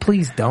not.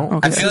 Please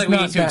don't. I feel like we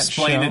It's need to not that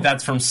explain show. that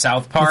that's from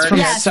South Park. from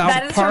Yes, South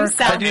that is Park. from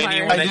South Did Park.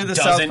 anyone I that do the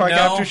doesn't South Park know?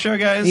 after show,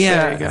 guys.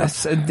 Yeah, There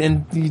you go.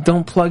 and you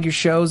don't plug your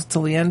shows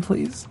till the end,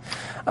 please.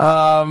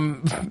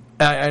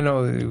 I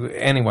know.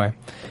 Anyway,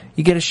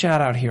 you get a shout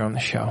out here on the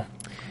show.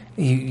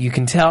 You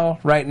can tell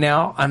right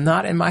now I'm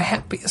not in my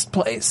happiest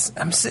place.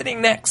 I'm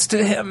sitting next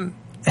to him,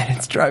 and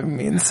it's driving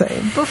me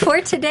insane.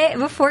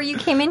 Before you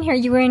came in here,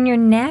 you were in your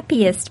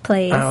nappiest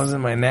place. I was in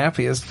my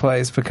nappiest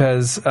place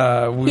because we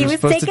were was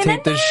supposed to taking a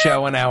take this nap.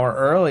 show an hour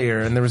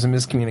earlier, and there was a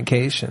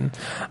miscommunication.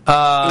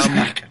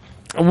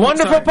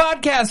 Wonderful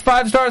podcast.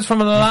 5 stars from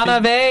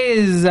Alana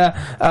Vez.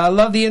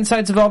 Love the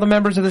insights of all the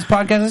members of this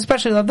podcast.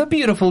 Especially love the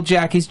beautiful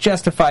Jackie's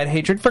justified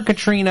hatred for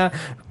Katrina.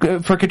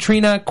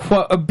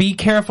 Be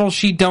careful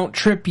she don't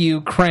trip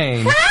you,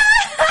 Crane.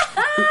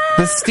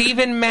 The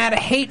Stephen Matt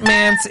Hate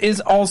Mance is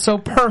also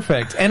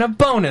perfect. And a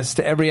bonus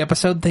to every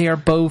episode they are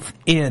both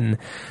in.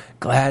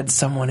 Glad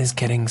someone is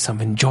getting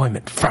some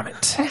enjoyment from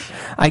it.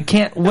 I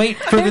can't wait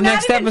for They're the not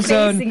next even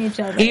episode. facing each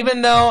other.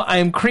 Even though I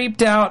am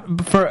creeped out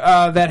for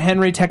that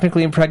Henry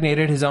technically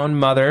impregnated his own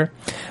mother.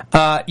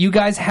 You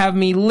guys have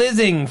me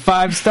lizzing.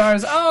 5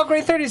 stars. Oh,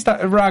 great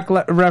 30 rock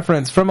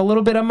reference from a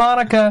little bit of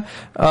Monica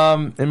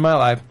in my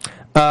life.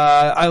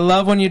 I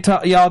love when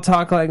y'all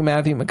talk like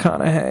Matthew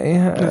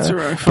McConaughey. That's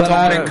right.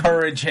 Don't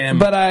encourage him.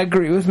 But I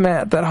agree with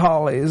Matt that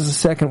Holly is the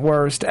second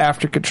worst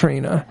after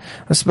Katrina,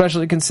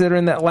 especially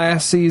considering that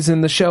last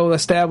season the show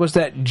established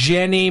that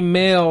Jenny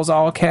Mills,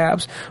 all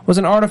caps, was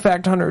an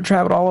artifact hunter who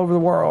traveled all over the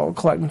world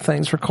collecting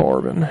things for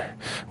Corbin,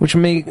 which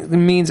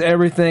means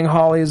everything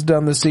Holly has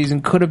done this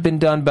season could have been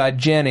done by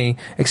Jenny,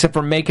 except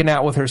for making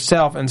out with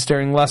herself and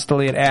staring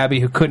lustily at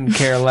Abby, who couldn't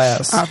care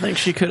less. I think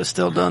she could have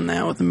still done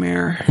that with the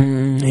mirror.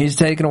 He's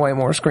taken away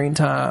more screen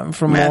time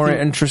from more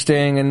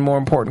interesting and more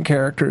important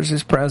characters.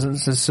 His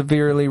presence has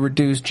severely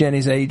reduced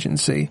Jenny's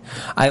agency.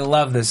 I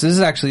love this. This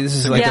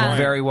is like a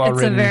very well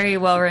written. It's a very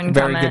well written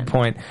Very comment. good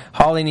point.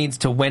 Holly needs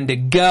to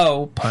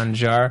Wendigo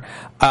Punjar,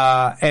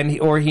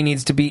 or he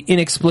needs to be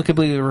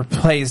inexplicably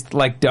replaced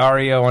like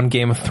Dario on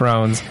Game of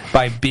Thrones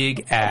by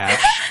Big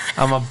Ash.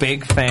 I'm a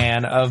big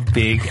fan of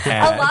Big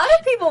Ash. A lot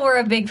of people were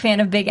a big fan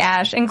of Big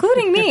Ash,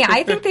 including me.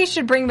 I think they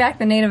should bring back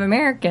the Native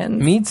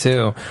Americans. Me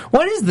too.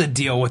 What is the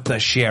deal with the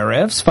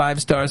sheriffs?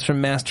 5 stars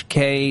from Master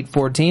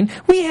K814.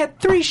 We had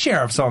 3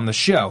 sheriffs on the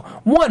show.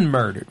 1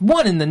 murdered,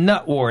 1 in the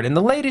nut ward, and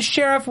the latest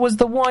sheriff was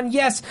the one.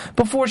 Yes,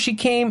 before she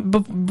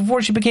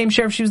became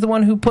sheriff, she was the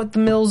one who put the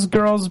Mills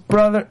girl's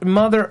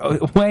mother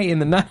away in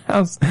the nut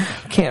house.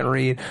 Can't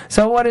read.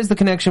 So, what is the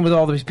connection with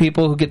all these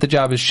people who get the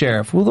job as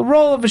sheriff? Will the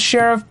role of a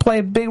sheriff play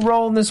a big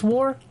role in this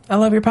war? I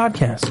love your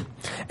podcast.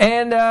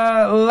 And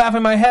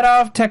laughing my head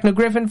off, Techno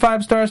Griffin,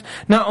 5 stars.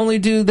 Not only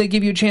do they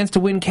give you a chance to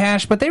win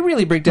cash, but they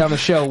really break down the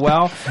show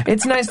well.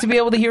 It's nice to be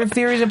able to hear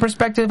theories and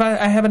perspective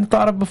I haven't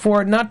thought of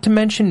before, not to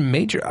mention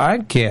major eye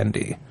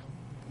candy.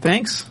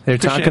 Thanks. They're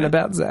Appreciate talking it.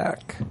 about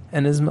Zach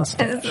and his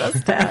mustache.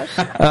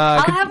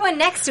 I'll have one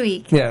next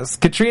week. Yes.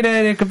 Katrina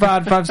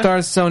Ichabod, 5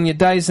 stars. Sonia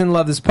Dyson,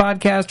 love this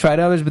podcast. Tried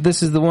others, but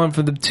this is the one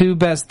for the 2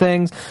 best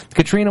things.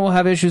 Katrina will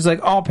have issues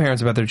like all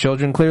parents about their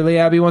children. Clearly,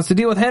 Abby wants to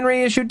deal with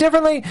Henry issue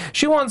differently.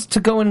 She wants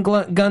to go in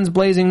guns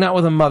blazing, not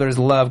with a mother's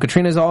love.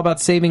 Katrina is all about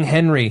saving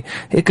Henry.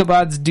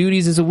 Ichabod's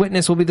duties as a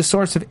witness will be the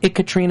source of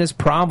Katrina's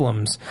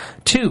problems.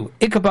 2,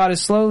 Ichabod is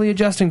slowly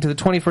adjusting to the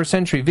 21st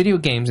century video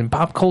games and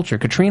pop culture.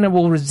 Katrina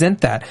will resent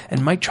that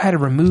and might try to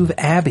remove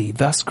Abby,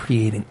 thus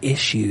creating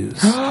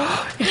issues.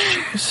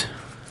 Issues.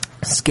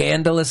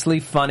 Scandalously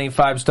funny,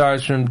 5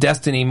 stars from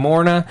Destiny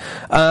Morna.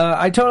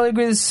 I totally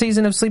agree this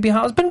season of Sleepy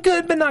Hollow has been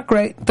good, but not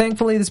great.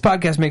 Thankfully, this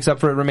podcast makes up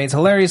for it. Remains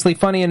hilariously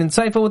funny and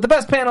insightful with the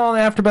best panel on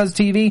AfterBuzz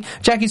TV.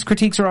 Jackie's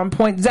critiques are on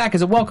point. Zach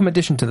is a welcome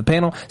addition to the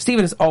panel.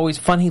 Steven is always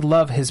funny,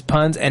 love his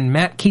puns, and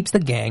Matt keeps the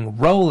gang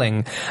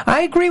rolling.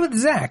 I agree with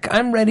Zach.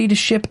 I'm ready to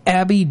ship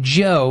Abby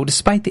Joe,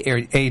 despite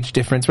the age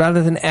difference,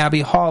 rather than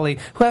Abby Holly,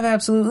 who have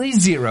absolutely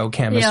zero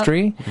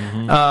chemistry.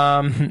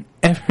 Yep.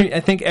 I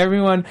think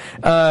everyone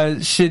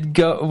should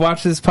go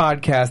watch this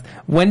podcast.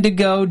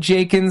 Wendigo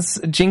Jenkins?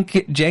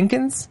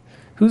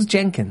 Who's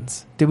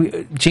Jenkins?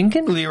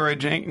 Jenkins? Leroy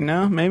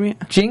no, maybe?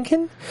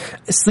 Jenkins?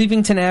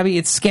 Sleepington Abbey,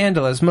 it's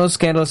scandalous. Most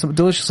scandalous,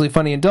 deliciously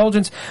funny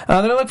indulgence.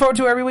 That I look forward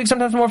to every week,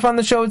 sometimes more fun than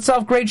the show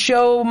itself. Great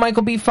show.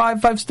 Michael B.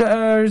 5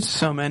 stars.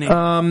 So many.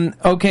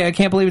 Okay, I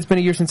can't believe it's been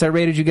a year since I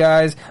rated you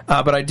guys,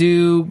 but I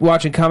do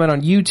watch and comment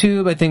on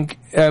YouTube.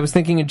 I was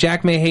thinking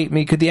Jack may hate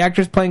me. Could the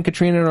actors playing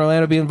Katrina and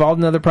Orlando be involved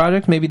in other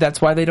projects? Maybe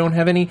that's why they don't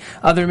have any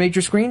other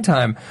major screen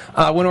time.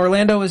 When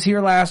Orlando was here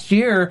last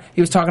year,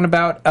 he was talking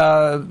about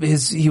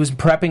he was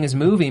prepping his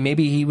movie.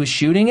 Maybe he was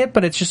shooting it,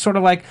 but it's just sort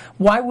of like,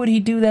 why would he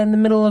do that in the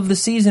middle of the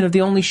season of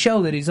the only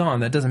show that he's on?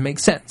 That doesn't make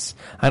sense.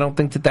 I don't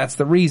think that that's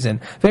the reason.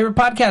 Favorite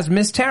podcast,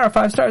 Miss Tara,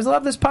 5 stars.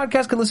 Love this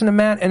podcast. Could listen to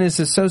Matt and his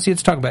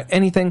associates talk about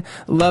anything.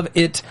 Love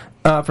it.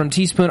 From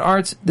Teaspoon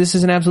Arts, this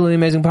is an absolutely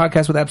amazing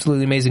podcast with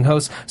absolutely amazing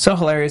hosts. So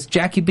hilarious.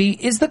 Jackie B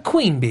is the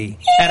queen bee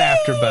at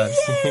AfterBuzz.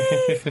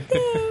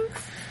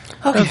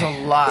 That was a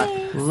lot.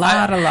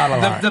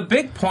 The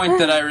big point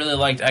that I really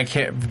liked, I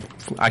can't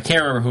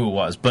remember who it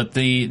was, but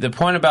the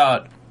point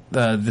about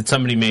that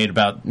somebody made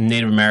about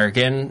Native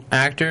American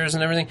actors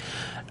and everything.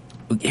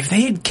 If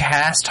they had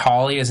cast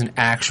Holly as an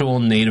actual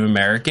Native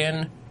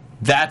American,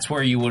 that's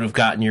where you would have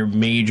gotten your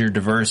major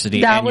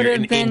diversity and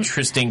an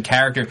interesting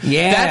character.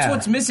 Yeah, that's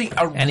what's missing.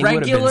 And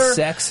regular, he would have been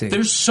sexy.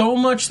 There's so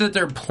much that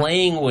they're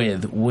playing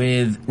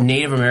with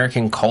Native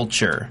American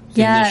culture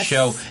in this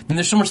show, and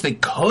there's so much they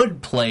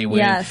could play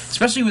with,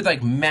 especially with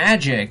like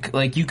magic.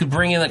 Like you could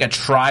bring in like a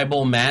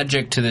tribal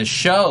magic to this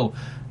show.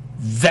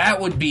 That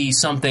would be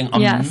something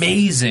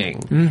amazing.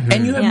 Mm-hmm.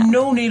 And you have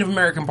no Native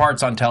American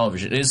parts on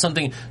television. It is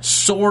something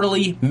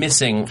sorely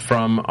missing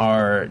from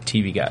our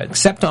TV guide.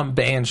 Except on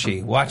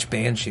Banshee. Watch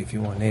Banshee if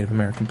you want Native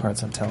American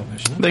parts on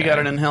television. They got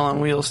it in Hell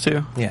on Wheels,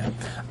 too. Yeah.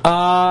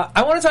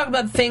 I want to talk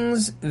about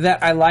things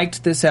that I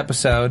liked this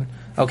episode.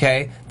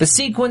 Okay, the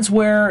sequence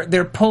where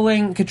they're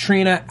pulling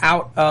Katrina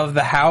out of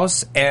the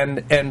house and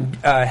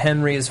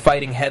Henry is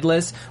fighting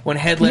Headless. When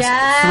Headless throws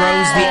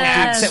the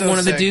axe at one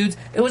of the dudes,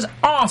 it was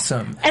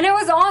awesome. And it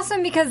was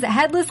awesome because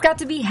Headless got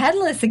to be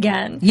Headless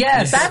again.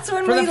 Yes, that's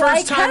when for we the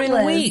first time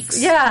Headless. in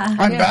weeks. Yeah,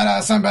 I'm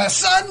badass. I'm badass.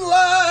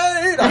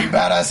 Sunlight. I'm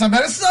badass. I'm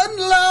badass.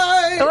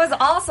 Sunlight. It was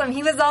awesome.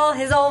 He was all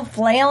his old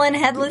flailing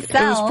headless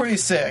self. It was pretty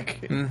sick.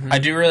 Mm-hmm. I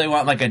do really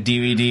want like a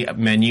DVD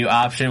menu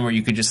option where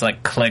you could just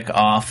like click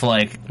off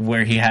like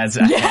where he has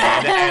a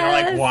head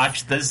and like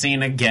watch the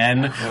scene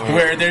again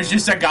where there's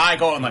just a guy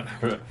going like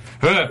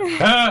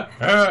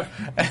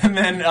and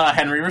then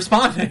Henry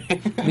responding.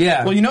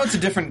 Yeah. Well, you know it's a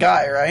different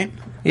guy, right?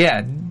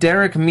 Yeah,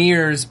 Derek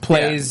Mears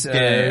plays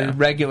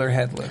regular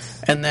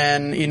Headless. And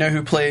then you know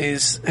who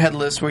plays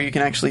Headless where you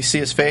can actually see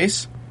his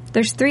face?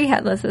 There's 3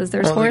 Headlesses.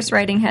 There's horse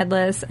riding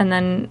Headless, and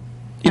then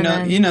you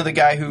know the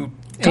guy who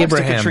talks to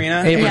Abraham.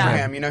 Katrina?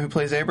 Abraham. You know who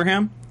plays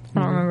Abraham? I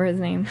don't remember his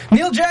name.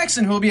 Neil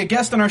Jackson, who will be a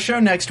guest on our show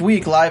next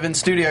week, live in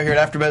studio here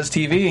at AfterBuzz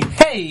TV.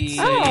 Hey!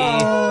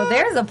 Oh,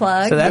 there's a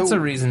plug. So that's a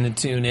reason to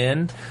tune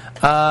in.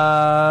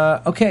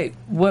 Okay,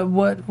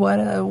 what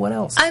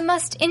else? I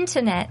must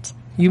internet.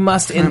 You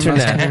must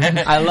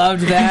internet. I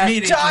loved that.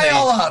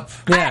 Dial up.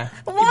 Yeah.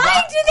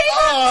 Why do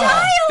they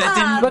have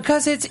dial-up?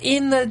 Because it's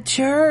in the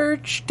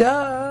church,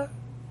 duh.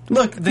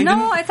 Look, they No,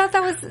 didn't... I thought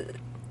that was...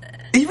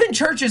 Even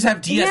churches have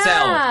DSL.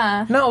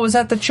 Yeah. No, it was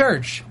at the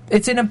church.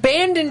 It's an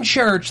abandoned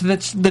church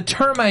that the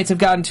termites have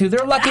gotten to.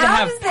 They're lucky to How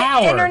have does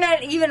power. the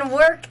internet even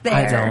work there?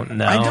 I don't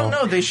know. I don't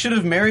know. They should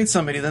have married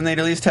somebody. Then they'd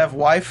at least have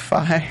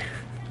Wi-Fi.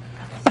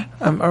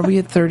 Are we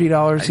at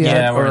 $30 yet?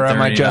 Yeah, we're or at $30.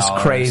 am I just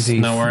crazy?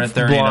 No, we're at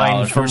 $30.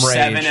 Blind from We're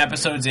rage. 7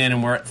 episodes in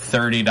and we're at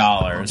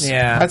 $30.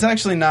 Yeah. That's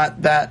actually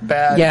not that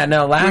bad. Yeah,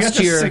 no, we got last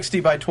to year... 60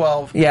 by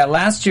 12. Yeah,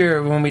 last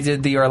year when we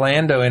did the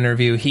Orlando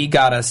interview, he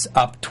got us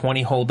up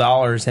 $20 whole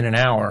in an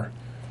hour.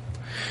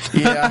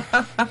 Yeah.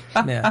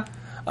 Yeah.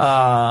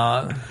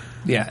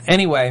 Yeah.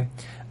 Anyway,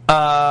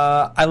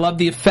 I love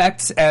the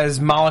effects as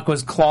Moloch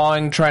was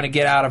clawing, trying to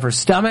get out of her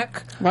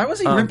stomach. Why was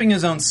he ripping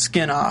his own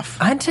skin off?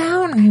 I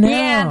don't know.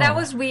 Yeah, that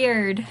was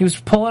weird. He was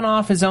pulling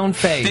off his own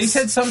face. They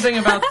said something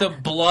about the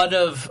blood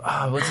of...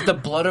 what's it? The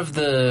blood of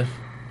the...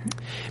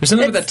 It was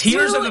something with the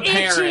tears of the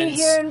parents.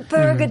 here in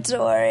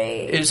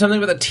purgatory. It was something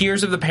with the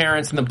tears of the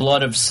parents and the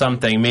blood of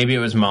something. Maybe it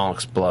was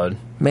Moloch's blood.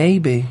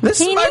 Maybe. This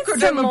He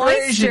needs some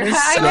moisture. microdermabrasion is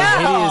I so...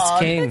 know. Hideous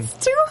king.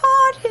 It's too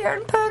hot here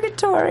in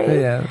purgatory.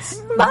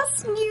 Yes.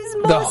 Must use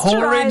moisturizer. The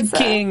horrid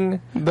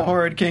king. The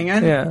Horrid King.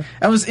 And Yeah.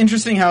 That was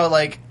interesting how,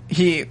 like,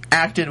 he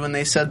acted when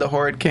they said the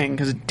Horrid King,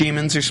 because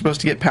demons are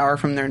supposed to get power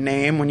from their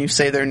name when you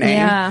say their name.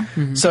 Yeah.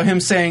 Mm-hmm. So him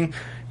saying,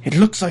 it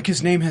looks like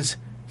his name is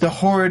the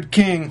Horrid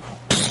King.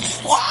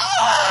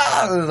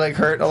 It, like,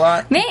 hurt a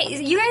lot. Man,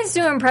 you guys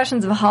do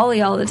impressions of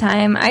Holly all the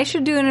time. I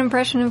should do an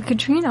impression of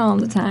Katrina all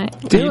the time.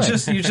 Do You it.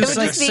 just would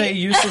like just be- say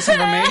useless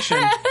information.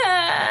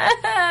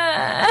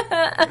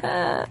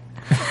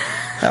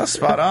 That was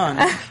spot on.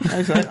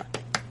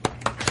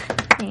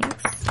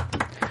 Thanks.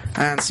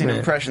 I haven't seen an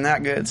impression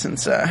that good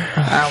since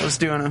I was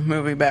doing a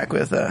movie back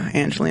with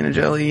Angelina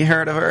Jolie. You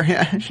heard of her?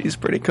 Yeah, she's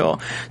pretty cool.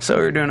 So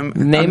we were doing a...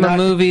 Name a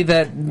movie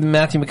that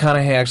Matthew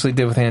McConaughey actually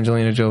did with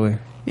Angelina Jolie.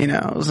 You know,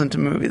 it wasn't a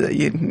movie that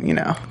you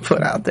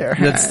put out there.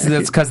 That's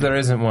because there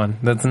isn't one.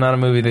 That's not a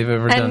movie they've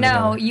ever done. And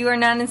no, together. you are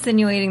not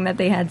insinuating that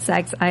they had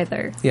sex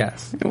either.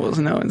 Yes. It was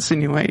no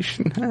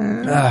insinuation.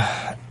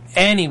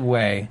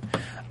 Anyway,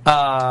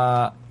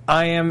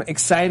 I am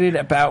excited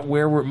about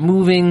where we're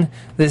moving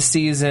this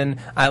season.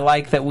 I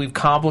like that we've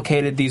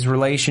complicated these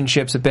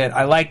relationships a bit.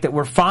 I like that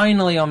we're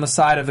finally on the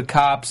side of the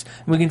cops.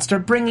 And we can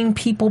start bringing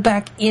people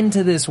back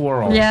into this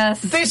world. Yes.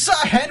 They saw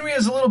Henry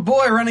as a little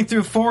boy running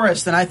through a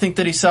forest, and I think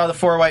that he saw the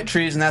 4 white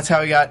trees, and that's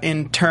how he got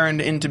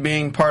turned into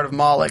being part of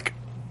Moloch.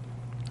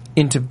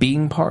 Into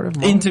being part of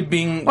Moloch. Into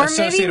being Or maybe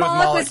associated with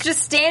Moloch Moloch. was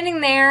just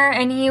standing there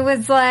and he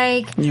was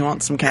like, You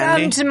want some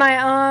candy? come to my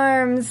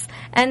arms.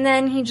 And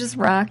then he just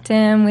rocked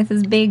him with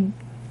his big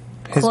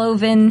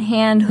cloven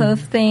hand hoof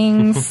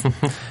things.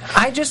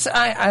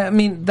 I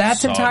mean,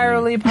 that's Son.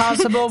 entirely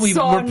possible. We're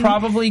Son,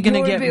 probably going to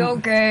you'll get be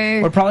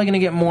okay. We're probably going to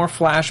get more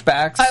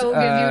flashbacks I will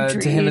give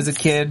you to him as a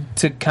treats. kid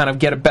to kind of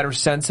get a better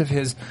sense of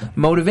his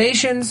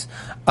motivations.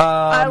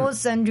 I will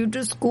send you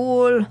to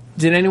school.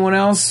 Did anyone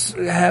else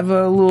have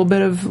a little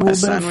bit of My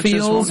sandwiches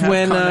won't feels have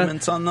when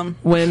condiments on them.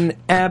 when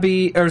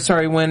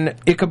when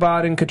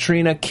Ichabod and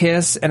Katrina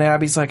kiss and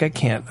Abby's like, I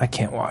can't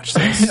watch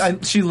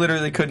this. She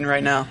literally couldn't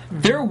right now.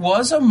 There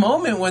was a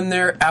moment when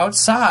they're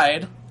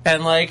outside,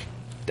 and like,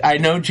 I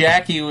know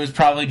Jackie was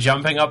probably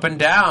jumping up and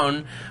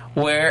down,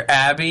 where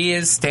Abby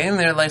is standing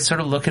there, like, sort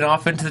of looking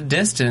off into the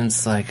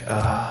distance, like,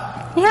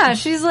 Yeah,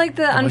 she's like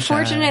the wish I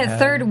unfortunate had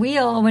third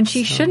wheel when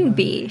she shouldn't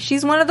be.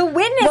 She's one of the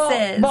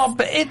witnesses. Well,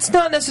 but it's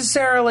not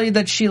necessarily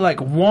that she like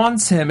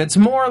wants him. It's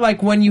more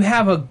like when you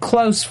have a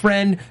close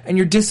friend and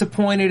you're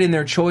disappointed in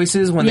their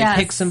choices when Yes.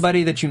 they pick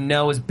somebody that you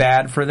know is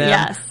bad for them,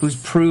 Yes. who's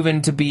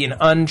proven to be an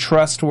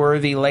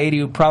untrustworthy lady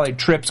who probably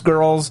trips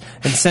girls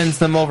and sends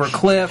them over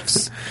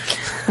cliffs,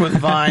 With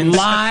vines.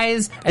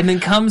 lies, and then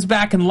comes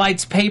back and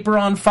lights paper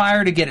on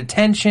fire to get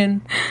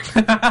attention.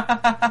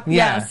 Yeah,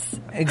 Yes.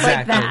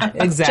 exactly. Like that.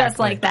 Exactly. Just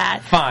like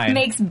that. Fine.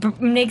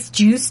 Makes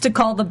juice to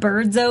call the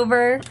birds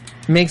over.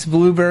 Makes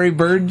blueberry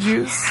bird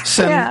juice.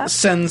 Yeah.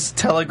 Sends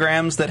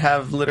telegrams that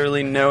have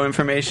literally no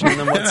information in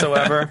them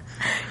whatsoever.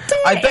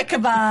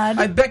 Ichabod.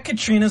 I bet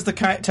Katrina's the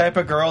type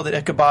of girl that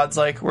Ichabod's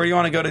like, where do you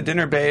want to go to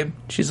dinner, babe?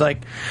 She's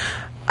like,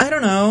 I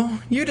don't know.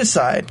 You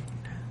decide.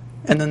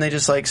 And then they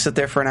just like sit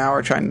there for an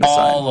hour trying to decide.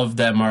 all of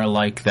them are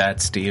like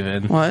that,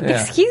 Steven. What?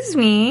 Yeah. Excuse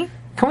me.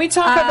 Can we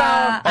talk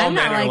about... All I'm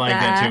men not are like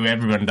that too.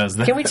 Everyone does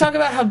that. Can we talk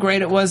about how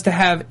great it was to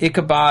have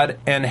Ichabod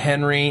and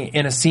Henry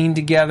in a scene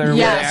together where they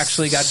Yes.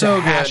 actually got So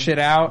to hash good. it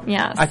out?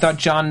 Yes. I thought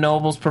John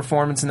Noble's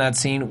performance in that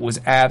scene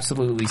was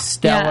absolutely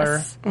stellar.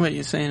 Yes. Wait,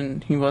 you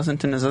saying he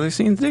wasn't in his other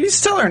scenes? Dude, he's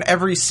stellar in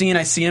every scene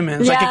I see him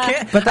in. It's like, Yeah. I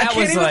can't, But that I can't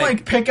was even like-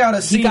 like pick out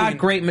a scene. He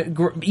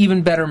got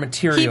even better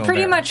material. He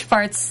pretty there. much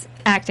farts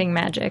acting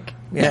magic.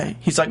 Yeah,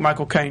 he's like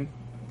Michael Caine.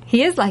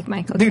 He is like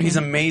Michael Dude, Caine. he's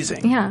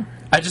amazing. Yeah.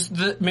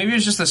 Maybe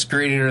it's just the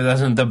screener that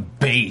doesn't the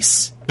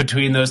bass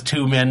between those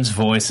two men's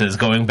voices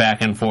going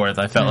back and forth.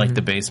 I felt like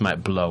the bass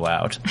might blow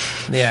out.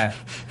 Yeah.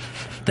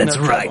 That's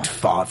No right, trouble.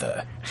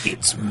 Father.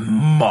 It's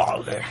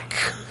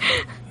Moloch.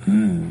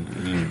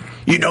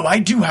 You know, I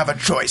do have a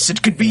choice.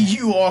 It could be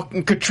you or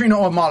Katrina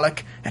or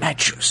Moloch, and I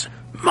choose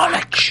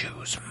Moloch.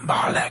 Choose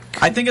Moloch.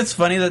 I think it's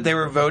funny that they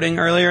were voting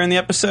earlier in the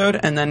episode,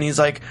 and then he's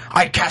like,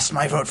 I cast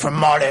my vote for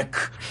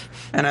Moloch.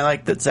 and I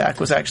like that Zach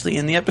was actually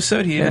in the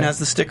episode. He even has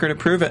the sticker to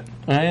prove it.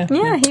 Yeah,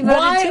 he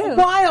voted too.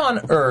 Why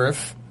on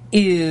earth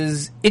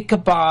is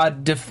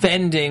Ichabod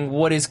defending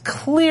what is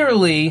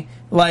clearly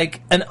like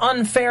an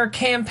unfair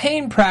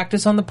campaign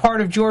practice on the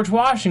part of George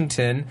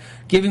Washington,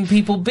 giving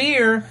people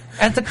beer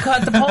at the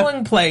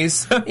polling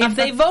place if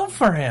they vote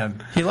for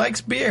him? He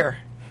likes beer.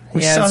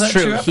 Yeah, saw that's that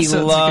 2 true. He episodes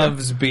ago.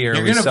 loves beer.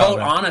 You're We going to saw vote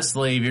that.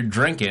 honestly if you're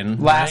drinking.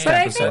 Last But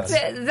I episode.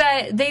 think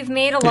that they've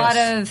made a lot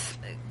of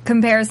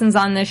comparisons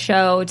on this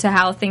show to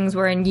how things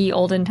were in ye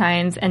olden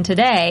times and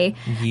today.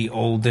 Ye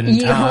olden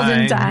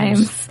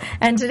Times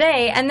and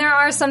today. And there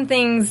are some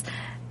things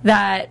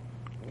that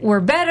were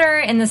better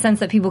in the sense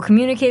that people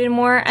communicated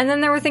more, and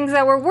then there were things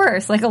that were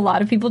worse. Like a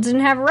lot of people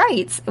didn't have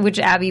rights, which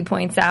Abby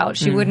points out.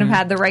 She wouldn't have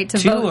had the right to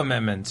 2 vote.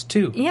 amendments,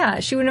 2. Yeah,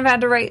 she wouldn't have had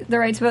the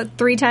right to vote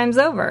 3 times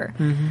over.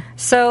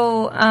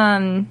 So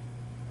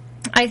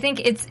I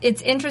think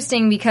it's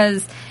interesting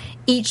because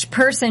each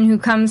person who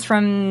comes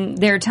from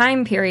their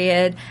time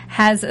period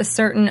has a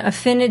certain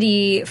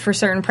affinity for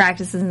certain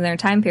practices in their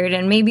time period,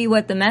 and maybe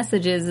what the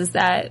message is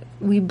that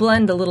we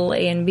blend a little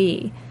A and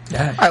B.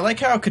 I like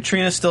how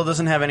Katrina still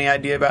doesn't have any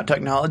idea about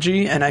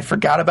technology, and I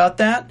forgot about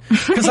that.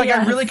 Because, I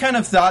Yes. really kind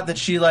of thought that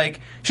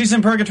she's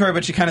in purgatory,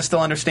 but she kind of still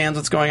understands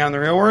what's going on in the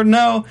real world.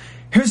 No,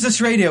 here's this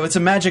radio. It's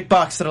a magic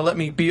box that'll let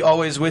me be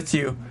always with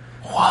you.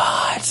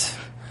 What?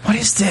 What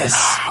is this?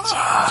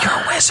 You're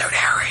a wizard,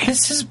 Harry.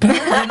 This is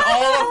better than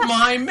all of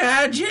my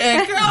magic.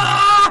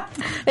 Ah!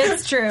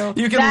 It's true.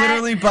 You can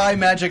literally buy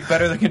magic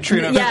better than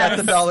Katrina Yes. at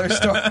the dollar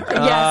store.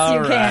 Yes,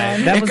 you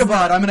can. That was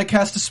Ichabod, I'm going to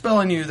cast a spell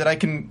on you that I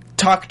can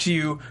talk to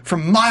you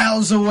from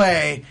miles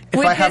away if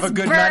With I have a this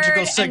good bird magical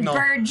and signal.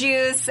 bird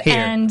juice Here,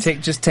 and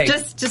just take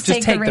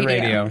the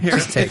radio. Here,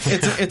 Just take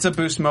it's a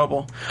Boost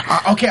Mobile.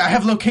 Okay, I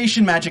have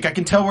location magic. I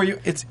can tell where you.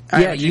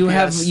 I Yeah, a you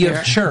have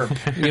GPS. chirp.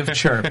 You have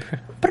chirp.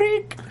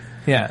 Break.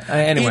 Yeah.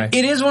 Anyway,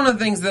 It is one of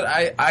the things that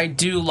I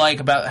do like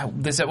about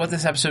what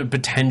this episode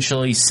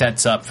potentially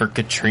sets up for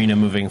Katrina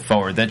moving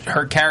forward. That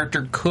her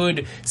character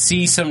could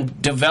see some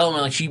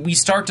development. Like we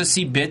start to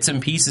see bits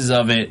and pieces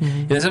of it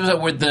in this episode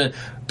where the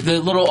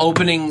little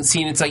opening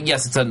scene. It's like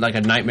it's like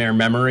a nightmare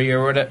memory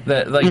or whatever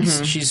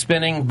that she's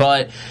spinning,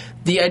 but.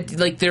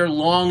 They're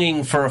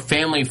longing for a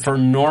family, for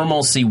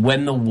normalcy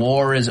when the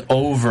war is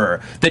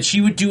over. That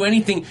she would do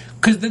anything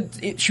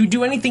she would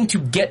do anything to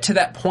get to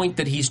that point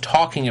that he's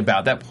talking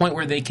about. That point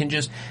where they can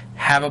just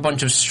have a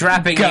bunch of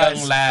strapping Guys,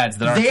 young lads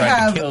that aren't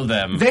trying to kill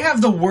them. They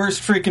have the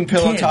worst freaking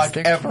pillow Kids, talk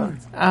they're ever.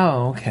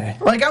 oh, okay.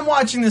 Like, I'm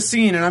watching this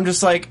scene and I'm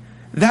just like,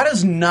 that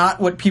is not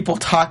what people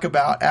talk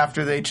about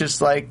after they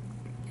just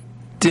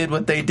did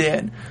what they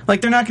did. Like,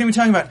 they're not going to be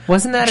talking about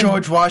Wasn't that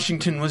George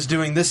Washington was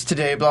doing this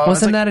today, blah, blah.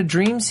 Wasn't It's like, that a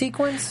dream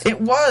sequence?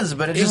 it was,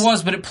 but it just... It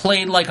was, but it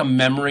played like a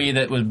memory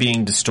that was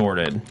being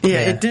distorted. Yeah,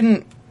 it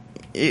didn't...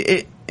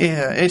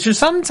 It's just...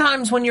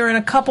 Sometimes when you're in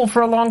a couple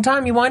for a long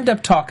time, you wind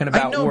up talking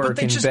about I know, work but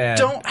they in just bed.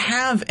 don't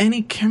have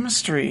any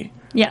chemistry.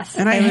 Yes,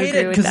 And I would hate agree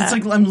it with because it's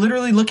that. like I'm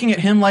literally looking at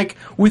him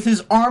with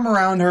his arm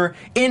around her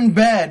in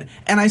bed,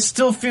 and I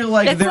still feel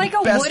like it's they're like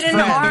a best wooden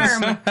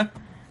friends.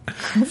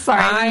 arm. Sorry,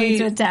 I didn't mean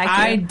to attack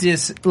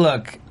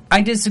you.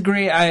 I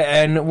disagree,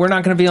 and we're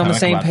not going to be on the like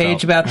same lap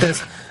page belt. about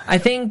this. I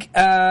think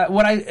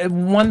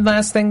one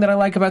last thing that I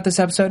like about this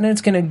episode, and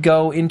it's going to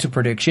go into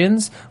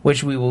predictions,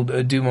 which we will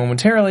do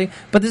momentarily,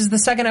 but this is the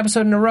second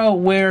episode in a row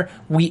where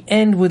we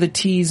end with a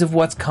tease of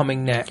what's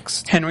coming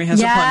next. Henry has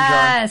a punch jar.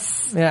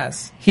 Yes.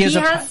 Yes.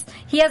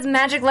 He has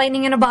magic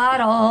lightning in a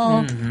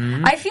bottle.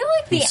 I feel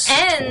like the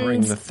Storing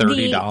end. the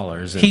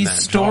 $30 in He's that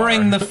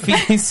storing jar.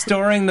 he's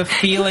storing the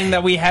feeling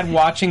that we had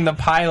watching the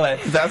pilot.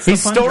 That's the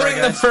he's fun storing part,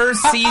 the guys.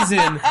 first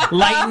season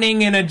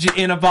lightning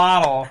in a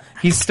bottle.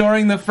 He's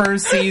storing the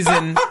first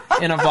season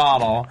in a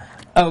bottle.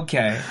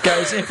 Okay,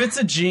 Guys, if it's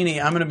a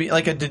genie, I'm going to be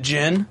like a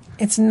djinn.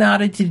 it's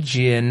not a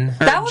djinn.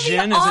 That would be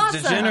Gin, awesome.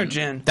 is it djinn or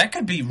gin? That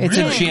could be It's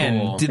really a gin.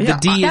 cool. The Yeah,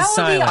 D that is would be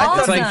silent. awesome.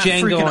 It's like That'd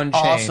Django Freaking Unchained.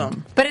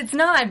 awesome. But it's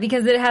not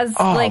because it has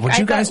Oh, like. would I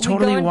you guys thought we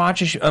totally go in-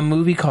 watch a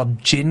movie called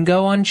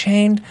Django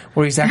Unchained,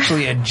 where he's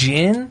actually a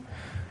djinn?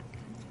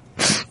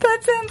 That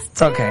sounds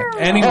terrible.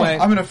 Okay. Anyway,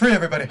 I'm gonna free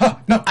everybody.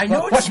 No, I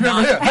know watch it's me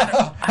over not. here.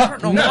 I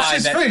don't know No, why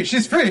she's that. free.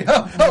 She's free.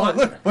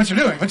 Look, what you're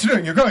doing. What you're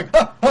doing. You're going.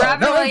 Robin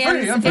Now I'm free.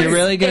 Williams I'm free. you're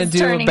really going It's to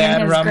do a turning in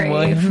bad his Robin grave.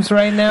 Williams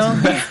right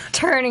now?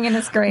 Turning in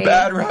his grave.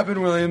 Bad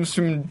Robin Williams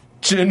from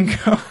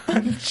Django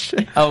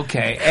Unchained.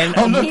 Okay, and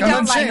Oh look, He I'm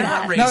don't like unchained.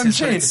 that. Now I'm Racist,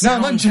 but it chained. Now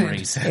I'm sounds unchained.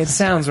 racist. it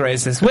sounds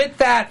racist. With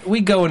that, we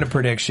go into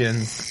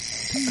predictions.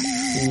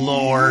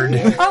 Lord.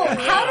 Oh,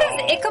 how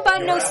does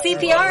Ichabod know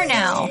CPR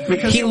now?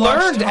 Because He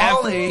learned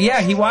Holly.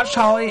 he watched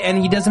Holly, and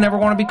he doesn't ever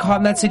want to be caught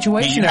in that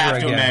situation You ever have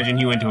to again. imagine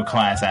he went to a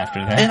class after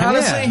that. And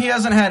honestly, Yeah. he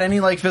hasn't had any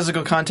like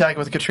physical contact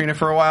with Katrina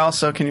for a while.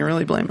 So can you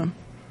really blame him?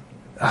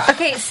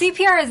 Okay,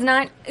 CPR is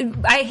not.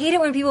 I hate it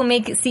when people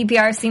make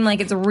CPR seem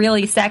like it's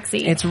really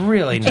sexy. It's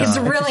really not. It's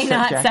really set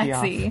not Jackie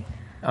sexy.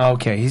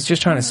 Okay, he's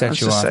just trying to set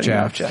That's you just off, setting you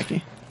off, Jeff.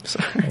 Jackie.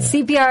 Sorry.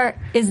 CPR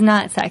is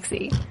not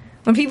sexy.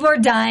 When people are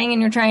dying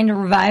and you're trying to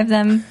revive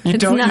them, You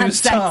it's don't not use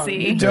sexy. tongue.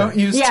 You don't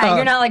use yeah, tongue.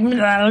 you're not like.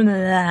 Blah, blah,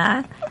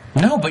 blah.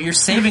 No, but you're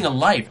saving a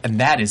life, and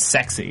that is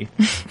sexy.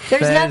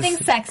 There's That nothing is-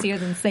 sexier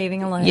than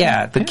saving a life.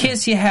 Yeah, the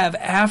kiss you have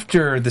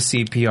after the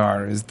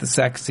CPR is the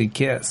sexy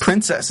kiss.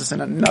 Princess is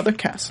in another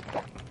castle.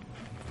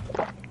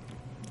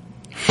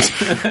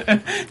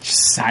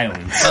 Just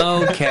silence.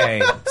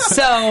 Okay,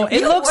 so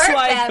it You looks work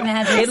like that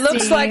magic,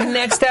 Steve.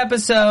 next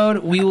episode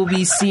we will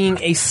be seeing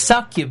a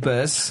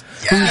succubus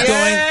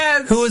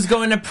who is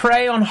going to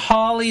prey on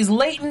Holly's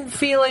latent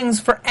feelings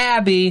for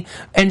Abby,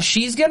 and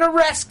she's going to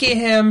rescue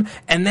him,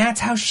 and that's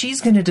how she's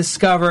going to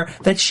discover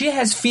that she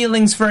has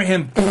feelings for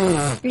him.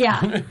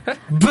 Yeah.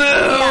 Boo!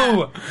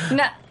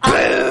 No,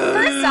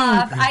 first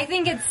off, I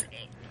think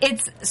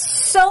it's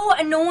so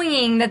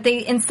annoying that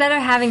they, instead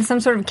of having some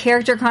sort of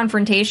character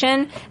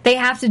confrontation, they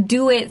have to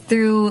do it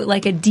through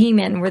like a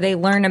demon where they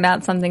learn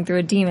about something through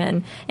a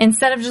demon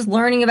instead of just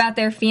learning about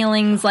their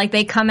feelings. Like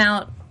they come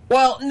out.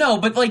 Well, no,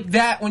 but like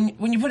that, when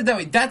you put it that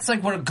way, that's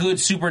like what a good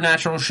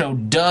supernatural show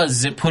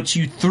does. It puts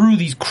you through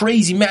these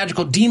crazy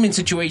magical demon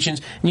situations,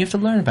 and you have to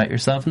learn about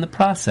yourself in the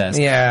process.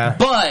 Yeah.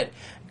 But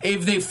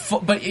if they,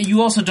 but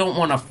you also don't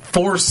want to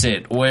force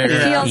it where.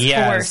 It feels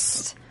Yes.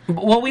 forced.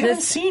 Well, we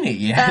haven't seen it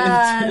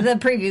yet. The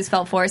previews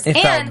felt forced. It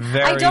felt and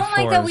very I don't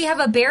like that forced. we have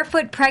a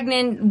barefoot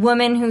pregnant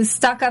woman who's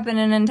stuck up in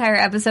an entire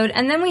episode,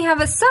 and then we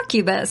have a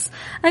succubus.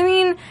 I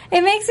mean,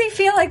 it makes me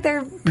feel like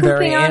they're pooping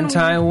Very on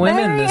anti-women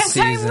very this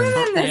season.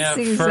 anti-women this Yeah,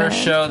 season. first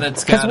show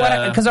that's got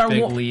a our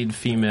big wo- lead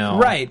female.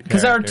 Right,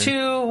 because our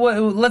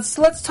character.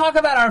 let's talk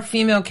about our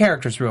female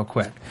characters real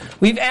quick.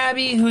 We've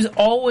Abby, who's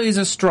always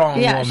a strong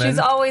Yeah, woman. she's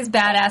always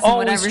badass in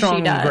always whatever strong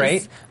she does. and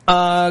great.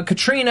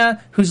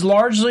 Katrina, who's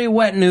largely a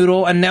wet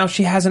noodle, and now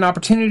she has an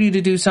opportunity to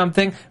do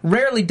something.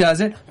 Rarely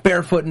does it.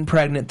 Barefoot and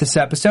pregnant this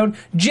episode.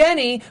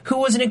 Jenny, who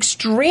was an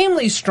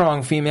extremely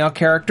strong female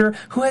character,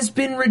 who has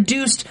been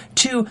reduced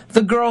to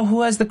the girl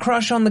who has the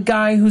crush on the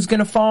guy who's going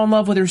to fall in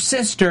love with her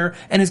sister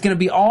and is going to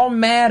be all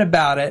mad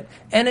about it.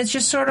 And it's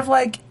just sort of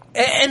like...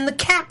 And the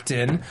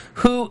captain,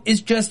 who is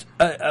just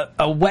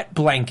a wet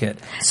blanket.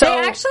 So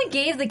They actually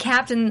gave the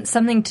captain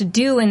something to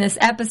do in this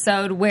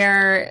episode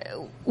where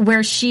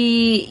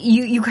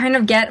you kind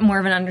of get more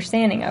of an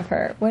understanding of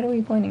her. What are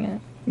we pointing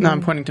at? No,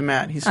 I'm pointing to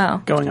Matt. He's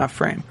Oh. going off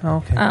frame.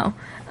 okay. Oh.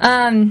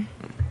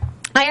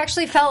 I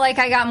actually felt like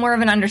I got more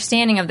of an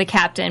understanding of the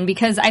captain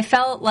because I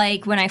felt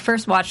like when I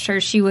first watched her,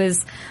 she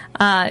was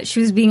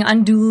being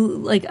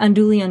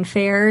unduly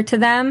unfair to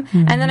them.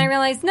 Mm-hmm. And then I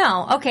realized,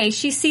 no, okay,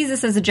 she sees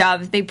this as a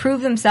job. If they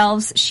prove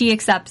themselves, she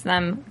accepts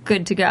them.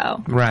 Good to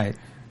go. Right.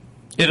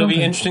 It'll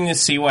be interesting to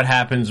see what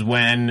happens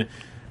when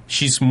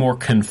she's more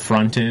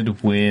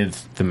confronted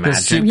with the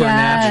magic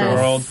supernatural.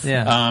 world.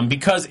 Yeah.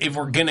 Because if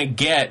we're gonna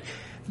get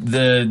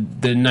the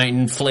knight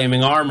in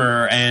flaming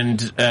armor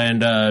and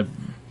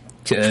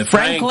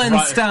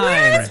Frankenstein.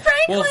 Where's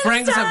Well,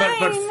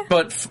 Frankenstein?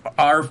 but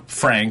our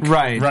Frank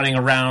Right. running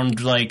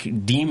around like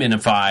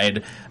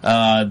demonified.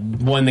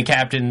 When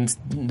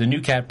the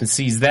new captain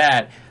sees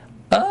that,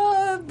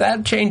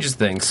 that changes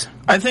things.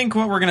 I think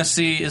what we're going to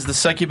see is the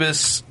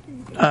succubus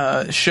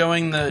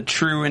showing the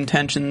true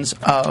intentions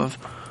of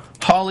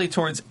Holly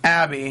towards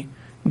Abby.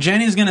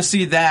 Jenny's going to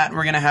see that.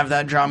 We're going to have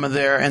that drama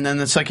there. And then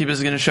the succubus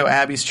is going to show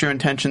Abby's true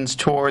intentions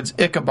towards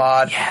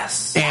Ichabod.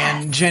 Yes.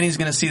 And Jenny's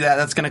going to see that.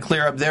 That's going to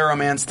clear up their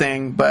romance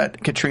thing,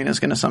 but Katrina's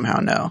going to somehow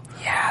know.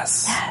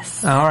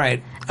 Yes. All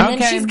right. And okay.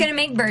 then she's going to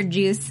make bird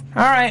juice.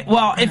 All right.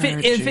 Well,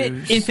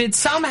 if it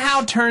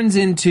somehow turns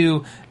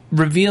into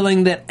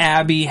revealing that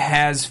Abby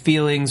has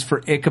feelings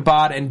for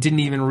Ichabod and didn't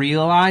even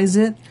realize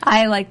it,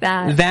 I like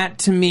that. that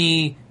to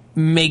me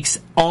makes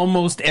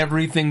almost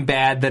everything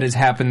bad that has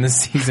happened this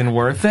season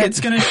worth it. It's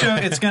going to show.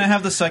 It's going to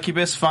have the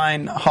succubus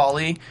find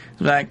Holly.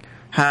 Like,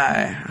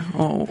 hi.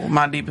 Oh,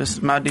 my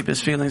deepest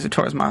feelings are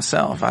towards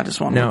myself. I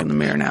just want to No. look in the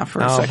mirror now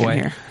for a second boy.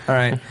 here. All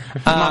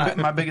right.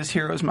 My biggest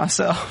hero is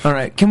myself. All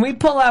right. Can we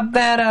pull up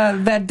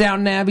that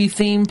Downton Abbey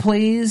theme,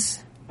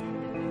 please?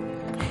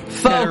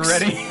 Folks,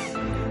 Ready?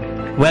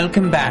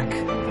 welcome back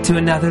to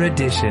another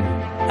edition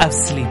of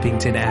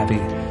Sleepington Abbey.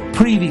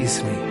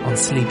 Previously on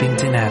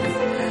Sleepington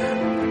Abbey.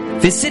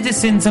 The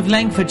citizens of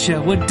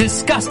Langfordshire were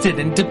disgusted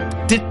and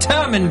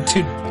determined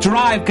to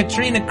drive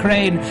Katrina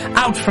Crane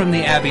out from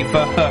the Abbey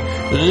for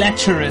her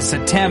lecherous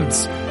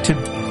attempts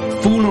to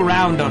fool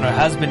around on her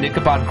husband,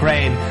 Ichabod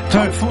Crane.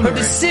 Her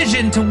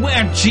decision to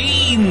wear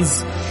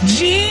jeans.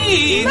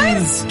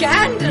 Most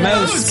scandalous.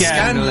 Most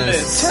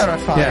scandalous.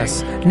 Terrifying.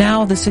 Yes.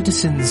 Now the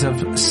citizens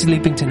of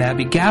Sleepington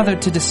Abbey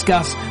gathered to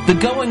discuss the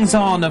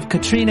goings-on of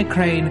Katrina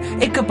Crane,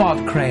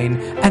 Ichabod Crane,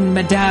 and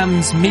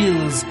Madames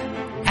Mills,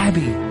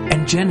 Abby,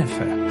 and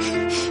Jennifer.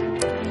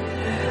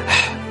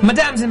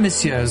 Mesdames and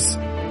messieurs,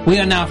 we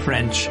are now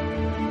French.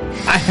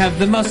 I have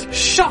the most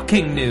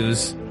shocking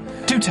news.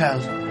 Do tell.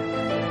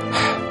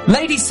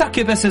 Lady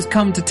Succubus has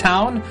come to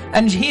town,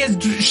 and she has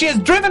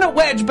driven a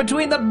wedge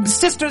between the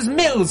sisters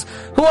Mills,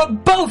 who are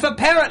both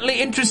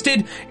apparently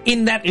interested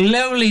in that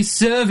lowly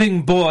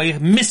serving boy,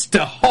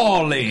 Mr.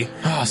 Hawley.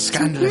 Oh,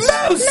 scandalous.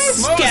 Most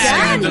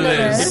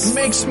scandalous. It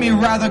makes me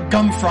rather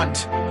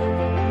gumfront.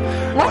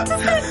 What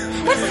does that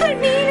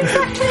mean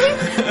exactly?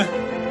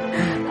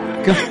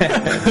 Go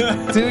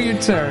ahead. Do your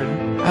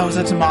turn. I was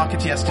at the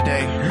market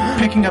yesterday,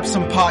 picking up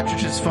some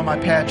partridges for my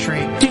pear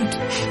tree.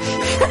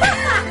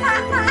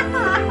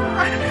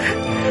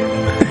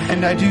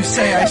 And I do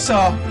say I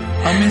saw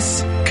a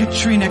Miss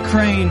Katrina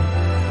Crane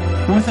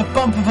with a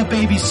bump of a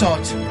baby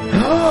sort.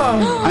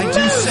 I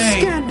do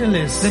say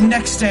Scandalous. the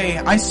next day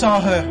I saw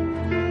her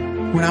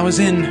when I was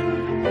in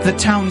the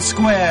town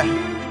square,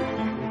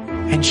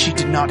 and she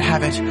did not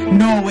have it,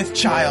 nor with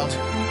child.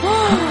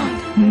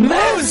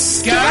 Most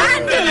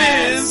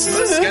Scandalous!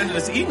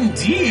 Scandalous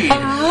indeed.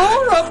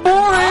 Aurora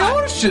Boreal.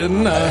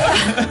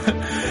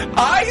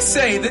 I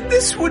say that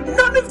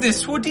none of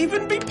this would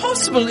even be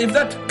possible if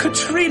that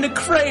Katrina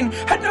Crane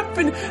had not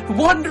been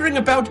wandering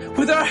about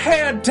with her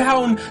hair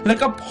down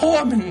like a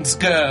poor man's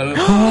girl.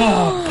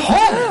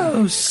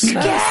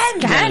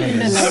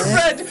 Scandalous. Her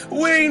red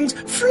wings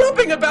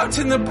flopping about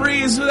in the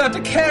breeze without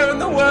a care in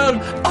the world.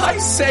 I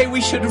say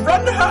we should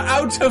run her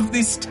out of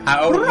this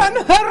town. Run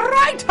her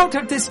right out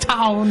of this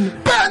town.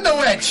 Burn the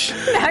witch!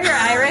 Now you're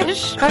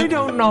Irish. I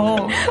don't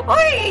know.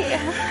 Oi!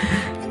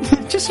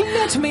 Just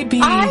let me be.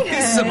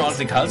 This is a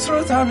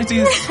multicultural town, it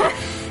is.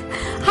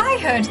 I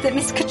heard that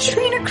Miss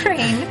Katrina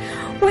Crane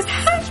was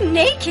half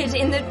naked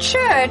in the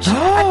church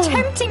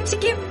attempting to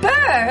give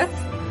birth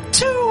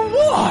To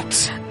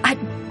what? a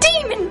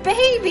demon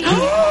baby.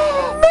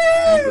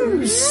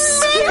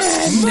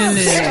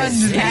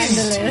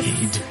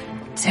 Scandalous.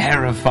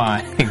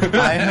 Terrifying.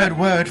 I heard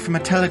word from a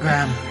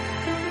telegram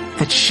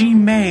that she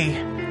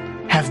may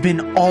have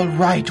been all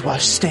right while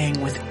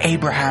staying with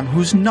Abraham,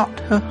 who's not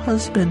her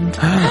husband.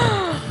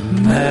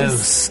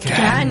 Most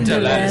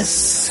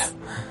Scandalous.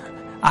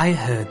 I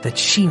heard that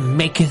she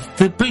maketh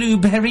the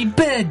blueberry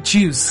bird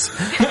juice,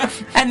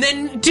 and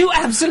then do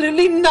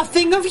absolutely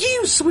nothing of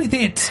use with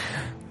it.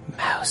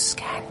 Most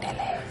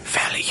scandalous.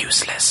 Fairly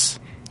useless.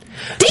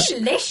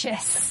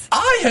 Delicious.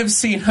 I have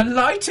seen her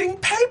lighting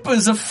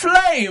papers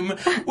aflame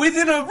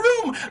within a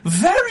room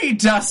very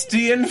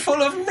dusty and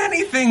full of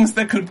many things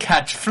that could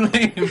catch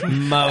flame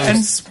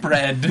and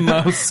spread.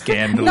 Most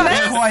scandalous.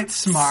 Not quite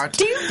smart.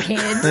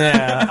 Stupid.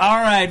 Yeah.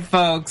 All right,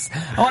 folks.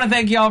 I want to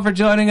thank you all for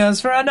joining us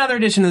for another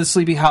edition of the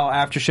Sleepy Hollow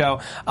After Show.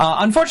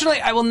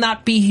 Unfortunately, I will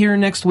not be here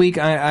next week.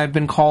 I've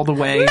been called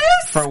away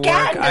for work.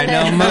 I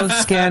know,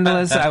 most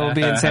scandalous. I will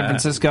be in San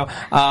Francisco,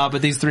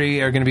 but these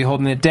three are going to be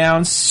holding it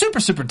down super,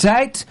 super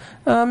tight.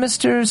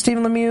 Mr.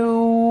 Stephen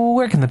Lemieux,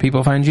 where can the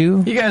people find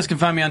you? You guys can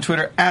find me on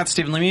Twitter at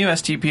Stephen Lemieux,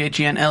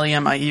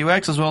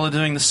 StPHENLEMIEUX, as well as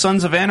doing the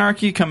Sons of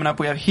Anarchy. Coming up,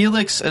 we have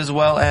Helix as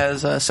well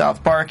as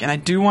South Park. And I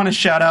do want to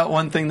shout out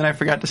one thing that I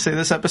forgot to say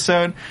this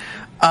episode.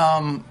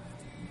 When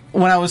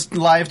I was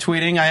live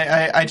tweeting,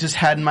 I just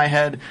had in my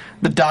head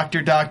the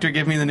Doctor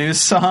Give Me the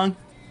News song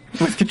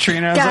with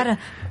Katrina. I was Got like,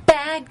 a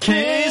bad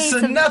case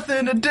of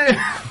nothing to do.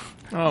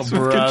 Oh,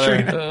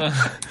 Katrina.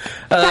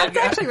 That's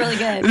actually really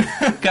good.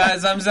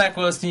 Guys, I'm Zach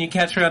Wilson. You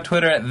catch me on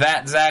Twitter at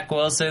that Zach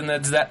Wilson.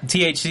 That's that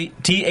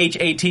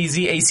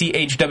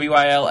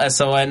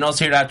THATZACHWILSON.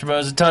 Also here at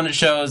AfterBuzz, a ton of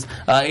shows.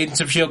 Agents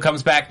of S.H.I.E.L.D.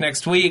 comes back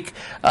next week.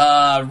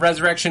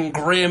 Resurrection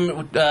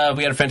Grimm. We had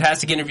a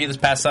fantastic interview this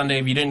past Sunday.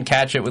 If you didn't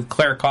catch it, with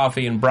Claire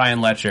Coffey and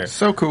Brian Letcher.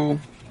 So cool.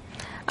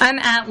 I'm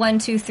at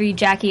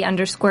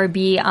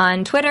 123Jackie_B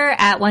on Twitter,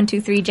 at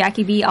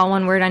 123JackieB, all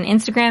one word on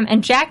Instagram,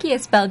 and Jackie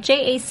is spelled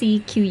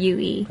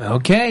JACQUE.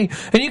 Okay.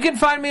 And you can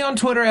find me on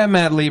Twitter at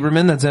Matt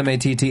Lieberman. That's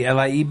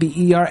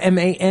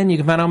MATTLIEBERMAN. You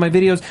can find all my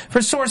videos for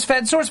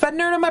SourceFed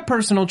Nerd on my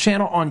personal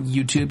channel on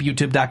YouTube,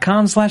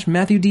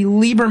 youtube.com/Matthew D.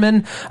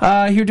 Lieberman.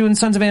 Here doing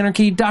Sons of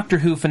Anarchy, Doctor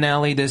Who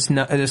finale this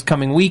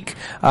coming week.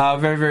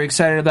 Very, very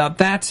excited about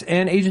that.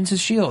 And Agents of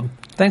S.H.I.E.L.D.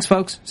 Thanks,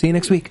 folks. See you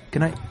next week. Good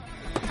night.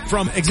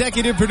 From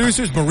executive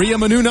producers Maria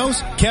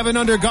Menounos, Kevin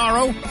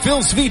Undergaro, Phil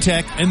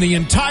Svitek, and the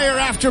entire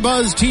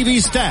AfterBuzz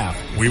TV staff,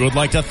 we would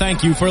like to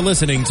thank you for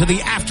listening to the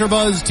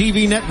AfterBuzz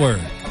TV network.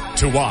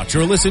 To watch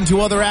or listen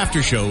to other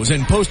after shows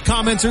and post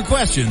comments or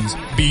questions,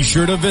 be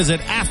sure to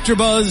visit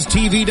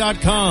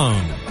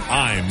AfterBuzzTV.com.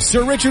 I'm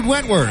Sir Richard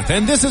Wentworth,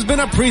 and this has been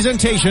a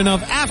presentation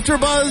of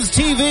AfterBuzz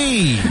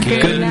TV.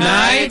 Good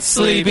night,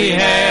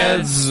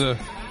 sleepyheads.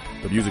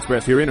 The views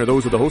expressed herein are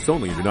those of the hosts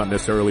only and do not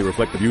necessarily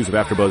reflect the views of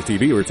AfterBuzz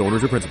TV or its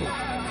owners or principals.